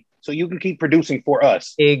healthy so you can keep producing for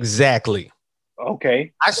us. Exactly.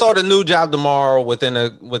 Okay. I start a new job tomorrow within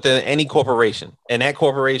any corporation, and that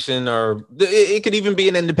corporation, or it could even be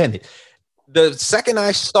an independent. The second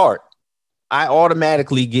I start, I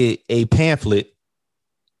automatically get a pamphlet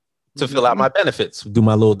to fill out my benefits, do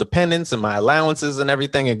my little dependents and my allowances and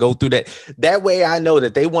everything, and go through that. That way I know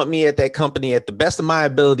that they want me at that company at the best of my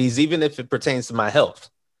abilities, even if it pertains to my health.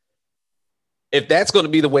 If that's going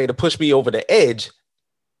to be the way to push me over the edge,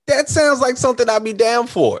 that sounds like something I'd be down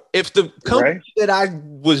for. If the company that I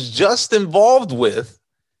was just involved with,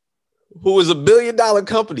 who was $1 billion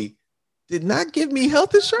company, did not give me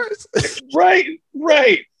health insurance. right.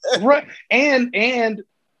 And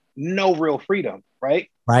no real freedom, right?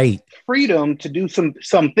 Right. Freedom to do some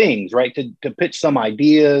things, right? To pitch some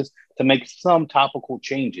ideas, to make some topical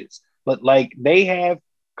changes. But like they have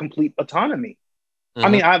complete autonomy. I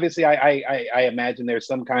mean, obviously, I imagine there's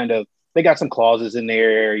some kind of, they got some clauses in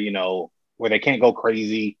there, you know, where they can't go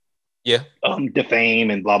crazy. Yeah. Defame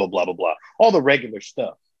and blah, blah, blah, blah, blah. All the regular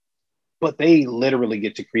stuff. But they literally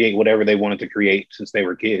get to create whatever they wanted to create since they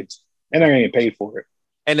were kids. And they're going to get paid for it.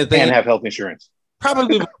 And have health insurance.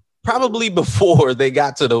 Probably before they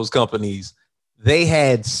got to those companies, they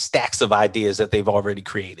had stacks of ideas that they've already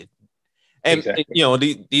created. And, exactly. You know,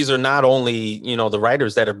 these are not only, you know, the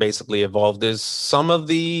writers that are basically involved. There's some of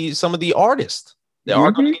the artists that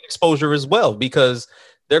are going to get exposure as well, because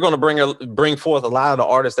they're going to bring forth a lot of the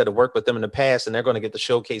artists that have worked with them in the past, and they're going to get to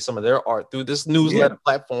showcase some of their art through this newsletter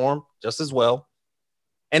platform just as well.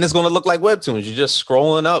 And it's going to look like webtoons. You're just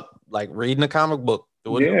scrolling up, like reading a comic book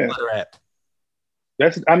through a newsletter app.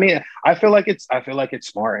 I feel like it's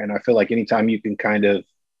smart. And I feel like anytime you can kind of,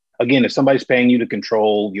 again, if somebody's paying you to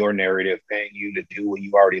control your narrative, paying you to do what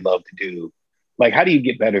you already love to do, like, how do you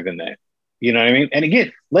get better than that? You know what I mean? And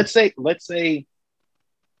again, let's say,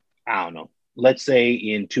 I don't know, let's say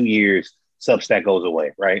in 2 years, Substack goes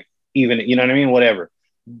away, right? Even, you know what I mean? Whatever.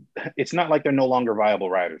 It's not like they're no longer viable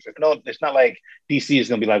writers. No, it's not like DC is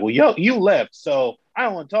going to be like, well, yo, you left, so I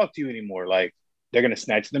don't want to talk to you anymore. Like, they're going to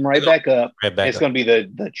snatch them back up. It's going to be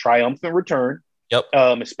the triumphant return. Yep.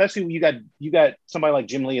 Especially when you got somebody like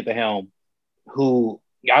Jim Lee at the helm, who,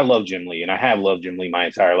 I love Jim Lee, and I have loved Jim Lee my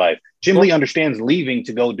entire life. Jim Lee understands leaving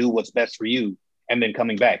to go do what's best for you and then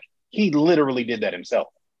coming back. He literally did that himself.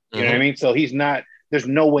 You know what I mean? So there's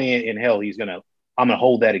no way in hell I'm going to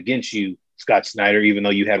hold that against you, Scott Snyder, even though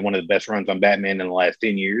you had one of the best runs on Batman in the last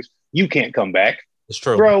 10 years. You can't come back. It's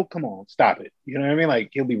true. Bro, come on, stop it. You know what I mean? Like,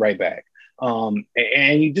 he'll be right back. And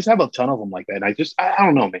you just have a ton of them like that. And I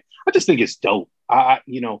don't know, man. I just think it's dope. Substack,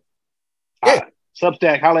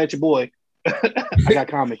 holla at your boy. I got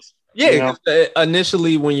comics. Yeah, you know?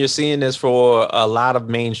 Initially, when you're seeing this for a lot of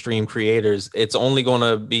mainstream creators, it's only going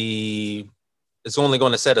to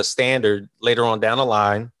set a standard later on down the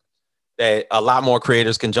line that a lot more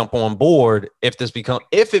creators can jump on board if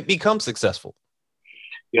it becomes successful.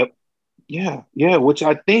 Yep. Yeah. Which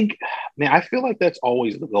I think, man, I feel like that's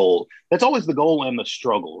always the goal. That's always the goal and the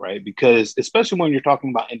struggle, right? Because especially when you're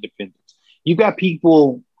talking about independence, you got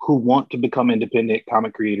people who want to become independent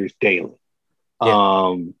comic creators daily.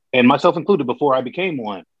 Yeah. And myself included before I became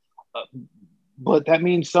one. But that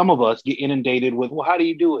means some of us get inundated with, well, how do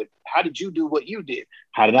you do it? How did you do what you did?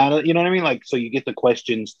 How did I, you know what I mean? Like, so you get the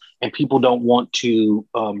questions and people don't want to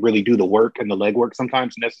really do the work and the legwork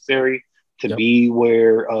sometimes necessary to be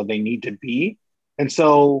where they need to be. And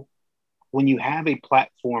so when you have a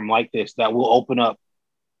platform like this that will open up,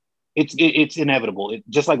 it's inevitable.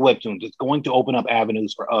 Just like webtoons, it's going to open up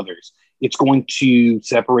avenues for others. It's going to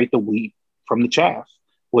separate the wheat from the chaff,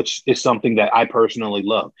 which is something that I personally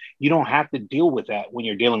love. You don't have to deal with that when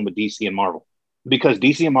you're dealing with DC and Marvel, because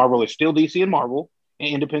DC and Marvel are still DC and Marvel, and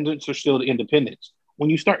independents are still the independents. When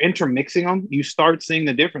you start intermixing them, you start seeing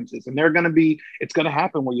the differences. And it's going to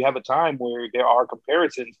happen where you have a time where there are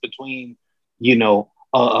comparisons between, you know,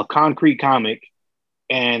 a concrete comic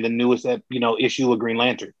and the newest, issue of Green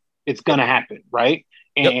Lantern. It's going to happen, right?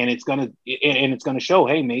 And it's going to show,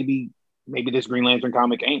 hey, maybe this Green Lantern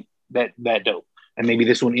comic ain't that dope. And maybe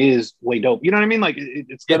this one is way dope. You know what I mean? Like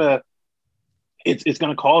it's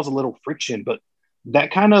gonna cause a little friction, but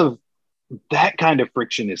that kind of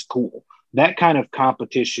friction is cool. That kind of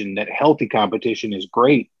competition, that healthy competition, is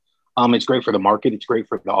great. It's great for the market. It's great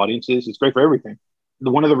for the audiences. It's great for everything.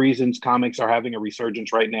 One of the reasons comics are having a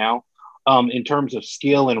resurgence right now, in terms of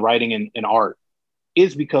skill and writing and art,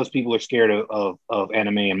 is because people are scared of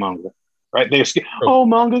anime and manga. Right? They're scared. Oh,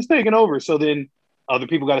 manga's taking over. So then other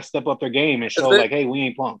people got to step up their game and show like, hey, we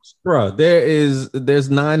ain't punks. Bro, there's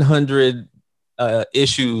 900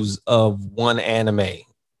 issues of one anime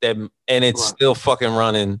and it's still fucking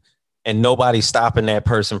running, and nobody's stopping that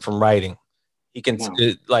person from writing. He can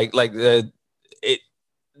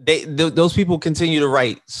those people continue to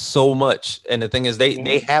write so much, and the thing is,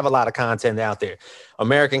 they have a lot of content out there.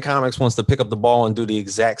 American Comics wants to pick up the ball and do the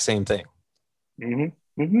exact same thing. And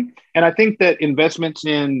I think that investments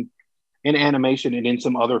in in animation and in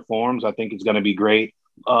some other forms, I think it's going to be great.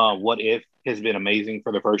 What If has been amazing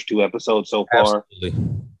for the first 2 episodes so far. Absolutely.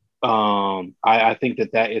 I think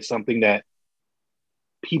that is something that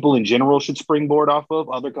people in general should springboard off of.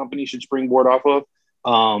 Other companies should springboard off of.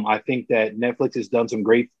 I think that Netflix has done some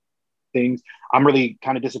great things. I'm really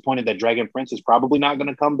kind of disappointed that Dragon Prince is probably not going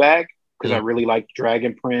to come back because I really like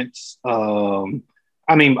Dragon Prince.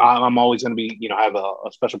 I mean, I'm always going to be, have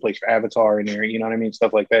a special place for Avatar in there, you know what I mean?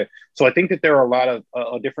 Stuff like that. So I think that there are a lot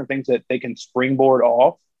of different things that they can springboard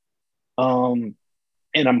off. And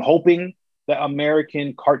I'm hoping that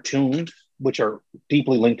American cartoons, which are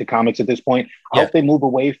deeply linked to comics at this point, I hope they move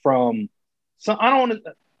away from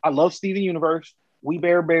I love Steven Universe. We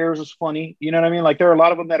Bare Bears is funny. You know what I mean? Like, there are a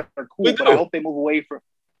lot of them that are cool, but I hope they move away from.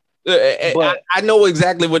 But I know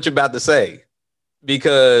exactly what you're about to say,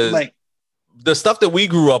 because like the stuff that we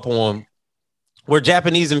grew up on were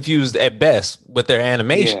Japanese infused at best with their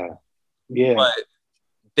animation. Yeah. But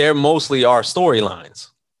they're mostly our storylines.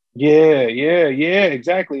 Yeah,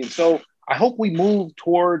 exactly. And so I hope we move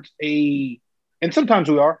towards and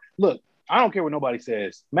sometimes we are. Look, I don't care what nobody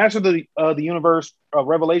says. Master of the Universe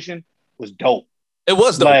Revelation was dope. It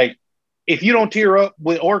was dope. Like, if you don't tear up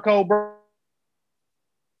with Orko, bro.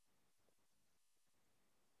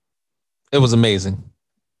 It was amazing.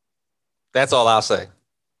 That's all I'll say.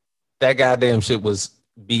 That goddamn shit was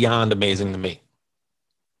beyond amazing to me.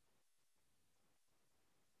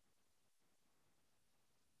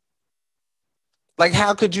 Like,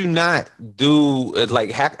 how could you not do,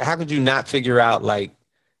 like, how could you not figure out, like,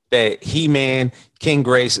 that He-Man, King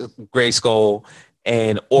Grayskull,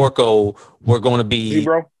 and Orko were going to be... Hey,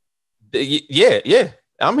 bro? Yeah.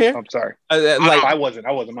 I'm here. I'm sorry. I wasn't,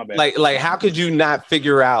 my bad. Like, how could you not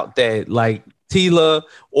figure out that, like, Tila,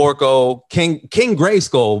 Orko, King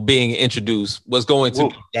Grayskull being introduced was going to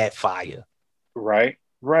be that fire? Right.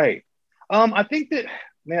 I think that,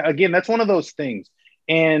 man, again, that's one of those things.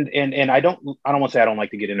 And I don't want to say I don't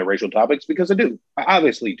like to get into racial topics, because I do. I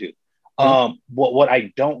obviously do. What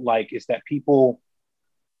I don't like is that people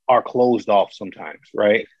are closed off sometimes,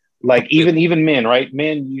 right? Like, even men, right?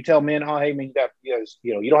 Men, you tell men, oh, hey, man,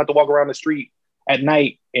 you don't have to walk around the street at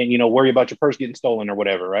night and, worry about your purse getting stolen or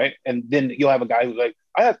whatever, right? And then you'll have a guy who's like,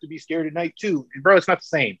 I have to be scared at night too. And bro, it's not the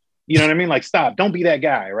same. You know what I mean? Like, stop. Don't be that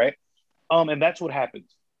guy, right? And that's what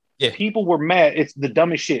happens. Yeah. People were mad. It's the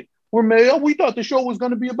dumbest shit. We're mad. Oh, we thought the show was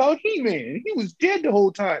going to be about He-Man. He was dead the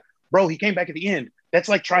whole time. Bro, he came back at the end. That's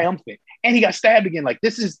like triumphant. And he got stabbed again. Like,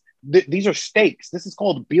 these are stakes. This is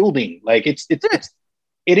called building. Like, it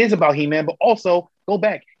is about He-Man, but also go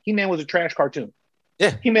back. He-Man was a trash cartoon.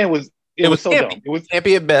 Yeah. He-Man was so campy. dumb. It was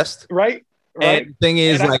campy at best. Right. And the thing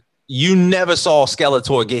is, you never saw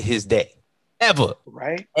Skeletor get his day. Ever.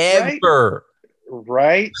 Right. Ever.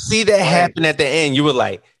 Right. See that happen at the end. You were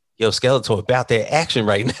like, yo, Skeletor about that action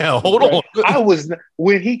right now. Hold on.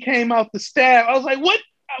 When he came out the stab, I was like, what?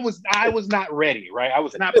 I was not ready, right? I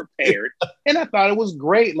was not prepared. And I thought it was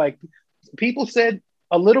great. Like, people said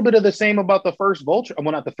a little bit of the same about the first Voltron.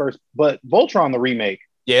 Well, not the first, but Voltron, the remake.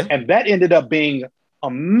 Yeah. And that ended up being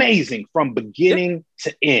amazing from beginning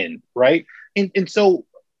to end, right? And so,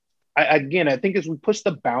 I think as we push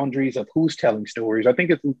the boundaries of who's telling stories, I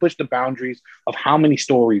think if we push the boundaries of how many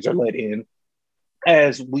stories are let in,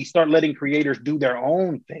 as we start letting creators do their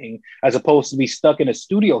own thing, as opposed to be stuck in a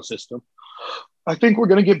studio system, I think we're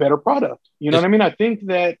going to get better product. You know what I mean? I think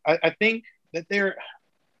that there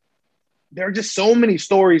are just so many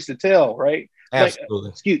stories to tell, right?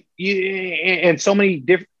 Absolutely. And so many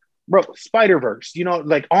different, Spider-Verse,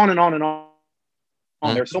 like on and on and on.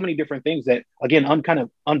 There's so many different things that, again, kind of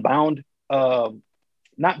unbound,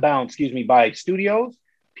 not bound, by studios.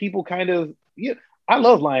 People kind of, I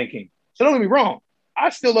love Lion King. So don't get me wrong. I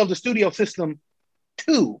still love the studio system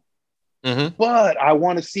too. Mm-hmm. But I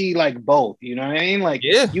want to see, like, both, you know what I mean? Like,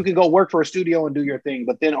 you can go work for a studio and do your thing,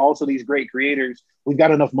 but then also these great creators, we've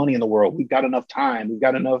got enough money in the world. We've got enough time. We've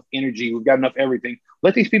got enough energy. We've got enough everything.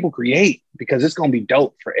 Let these people create, because it's going to be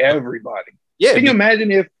dope for everybody. Yeah. Can you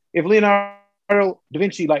imagine if Leonardo da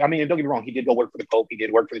Vinci, like, I mean, don't get me wrong, he did go work for the Pope. He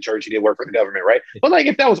did work for the church. He did work for the government, right? But, like,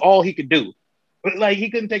 if that was all he could do, like,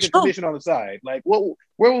 he couldn't take a commission on the side, like, where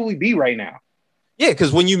would we be right now? Yeah,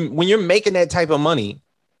 because when you're making that type of money,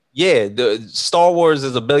 the Star Wars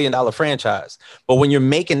is $1 billion franchise, but when you're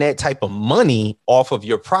making that type of money off of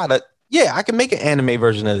your product, I can make an anime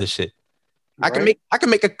version of this shit. Right. I can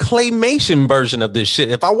make a claymation version of this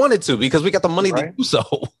shit if I wanted to, because we got the money to do so.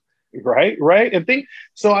 Right. And think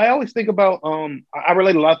so. I always think about I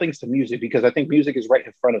relate a lot of things to music because I think music is right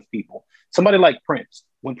in front of people. Somebody like Prince.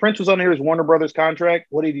 When Prince was under his Warner Brothers contract,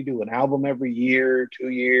 what did he do? An album every year, 2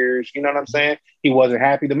 years. You know what I'm saying? He wasn't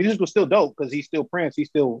happy. The music was still dope because he's still Prince. He's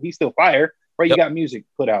still fire. Right. You Yep. got music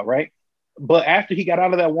put out, right? But after he got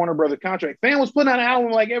out of that Warner Brothers contract, fan was putting out an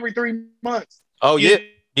album like every 3 months. Oh You yeah, know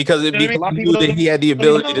because what I mean? A lot he of knew people that he had the don't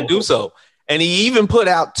even ability to do know. so, and he even put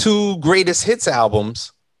out 2 greatest hits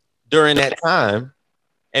albums during that time,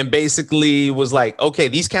 and basically was like, okay,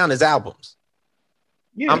 these count as albums.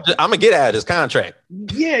 Yeah. I'm gonna get out of this contract.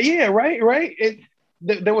 Yeah, right.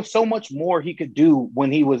 There was so much more he could do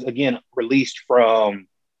when he was again released from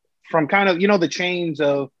kind of the chains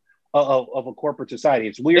of a corporate society.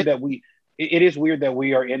 It's weird that it is weird that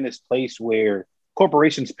we are in this place where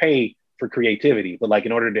corporations pay for creativity, but like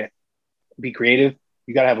in order to be creative,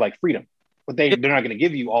 you got to have like freedom. But they're not going to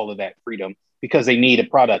give you all of that freedom because they need a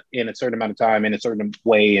product in a certain amount of time in a certain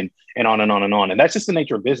way and on and on and on. And that's just the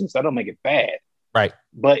nature of business. I don't make it bad. Right.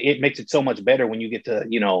 But it makes it so much better when you get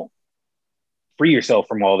to, free yourself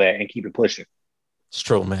from all that and keep it pushing. It's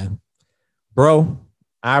true, man. Bro,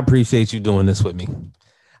 I appreciate you doing this with me.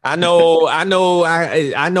 I know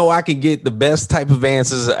I can get the best type of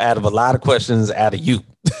answers out of a lot of questions out of you.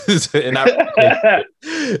 And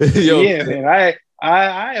yeah, man.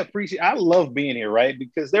 I appreciate, I love being here, right?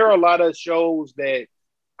 Because there are a lot of shows that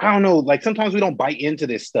I don't know, like sometimes we don't bite into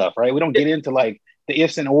this stuff, right? We don't get into like the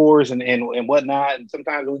ifs and ors and whatnot. And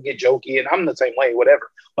sometimes we get jokey, and I'm the same way, whatever.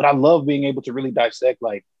 But I love being able to really dissect,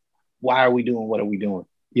 like, why are we doing what are we doing?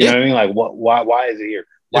 You know what I mean? Like, why is it here?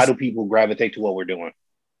 Why do people gravitate to what we're doing?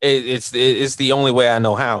 It's the only way I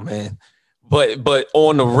know how, man. But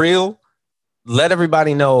on the real, let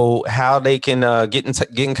everybody know how they can get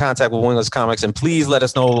in contact with Wingless Comics, and please let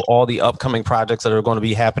us know all the upcoming projects that are going to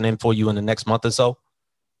be happening for you in the next month or so.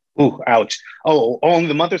 Ooh, ouch. Oh, only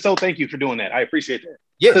the month or so? Thank you for doing that. I appreciate that.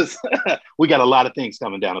 Yes. We got a lot of things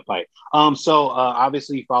coming down the pipe. So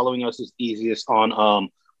obviously following us is easiest on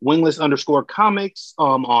Wingless_comics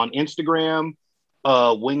on Instagram,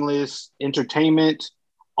 Wingless Entertainment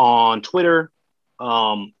on Twitter,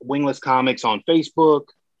 Wingless Comics on Facebook,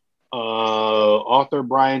 author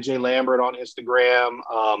Brian J. Lambert on Instagram,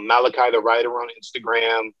 Malachi the Writer on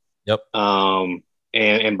Instagram. Yep.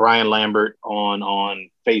 And Brian Lambert on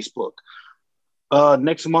Facebook.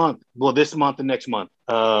 Next month, well, this month and next month,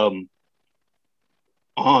 on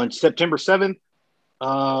September 7th,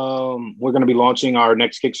 we're going to be launching our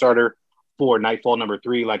next Kickstarter for Nightfall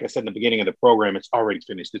 #3. Like I said in the beginning of the program, it's already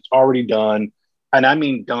finished. It's already done. And I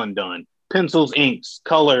mean done. Pencils, inks,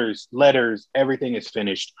 colors, letters, everything is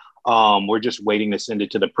finished. We're just waiting to send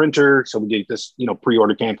it to the printer. So we get this,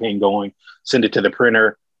 pre-order campaign going, send it to the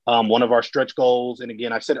printer. One of our stretch goals, and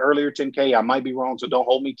again, I said earlier 10K, I might be wrong, so don't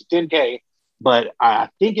hold me to 10K, but I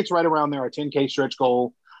think it's right around there. Our 10K stretch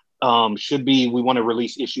goal should be, we want to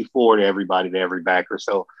release issue 4 to everybody, to every backer.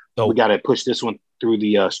 So we got to push this one through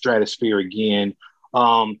the stratosphere again.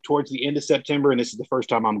 Towards the end of September, and this is the first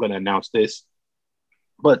time I'm going to announce this,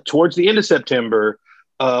 but towards the end of September,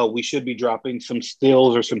 we should be dropping some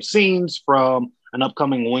stills or some scenes from an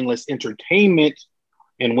upcoming Wingless Entertainment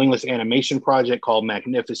and Wingless animation project called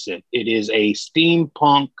Magnificent. It is a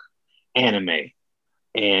steampunk anime.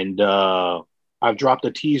 And I've dropped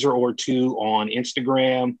a teaser or 2 on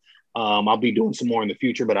Instagram. I'll be doing some more in the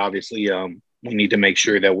future, but obviously we need to make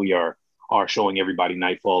sure that we are showing everybody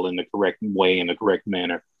Nightfall in the correct way, in the correct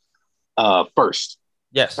manner first.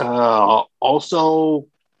 Yes. Also,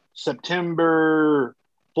 September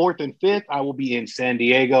 4th and 5th, I will be in San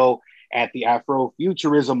Diego at the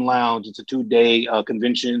Afrofuturism Lounge. It's a 2-day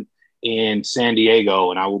convention in San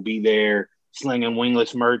Diego, and I will be there slinging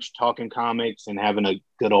Wingless merch, talking comics, and having a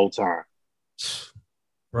good old time.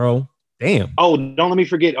 Bro, damn. Oh, don't let me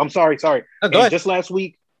forget. I'm sorry. Just last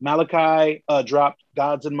week, Malachi dropped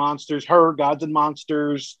Gods and Monsters,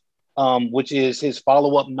 which is his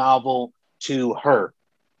follow-up novel to Her.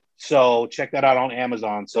 So check that out on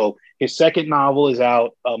Amazon. So his second novel is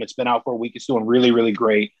out. It's been out for a week. It's doing really, really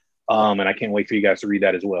great. And I can't wait for you guys to read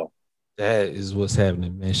that as well. That is what's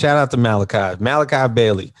happening, man. Shout out to Malachi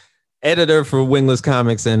Bailey, editor for Wingless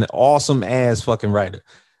Comics, and awesome ass fucking writer.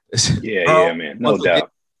 Yeah, man. No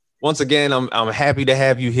doubt. Once again, I'm happy to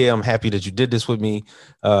have you here. I'm happy that you did this with me.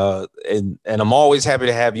 And I'm always happy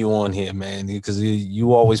to have you on here, man, because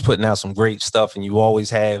you always putting out some great stuff, and you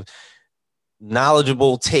always have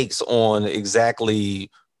knowledgeable takes on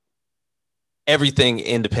exactly everything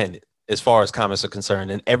independent as far as comics are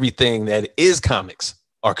concerned, and everything that is comics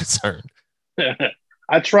are concerned.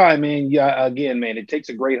 I try, man. Yeah, again, man, it takes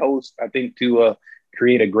a great host, I think, to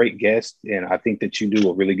create a great guest, and I think that you do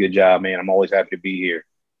a really good job, man. I'm always happy to be here.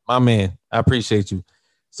 My man, I appreciate you.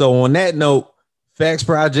 So on that note, Facts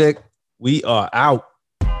Project, we are out.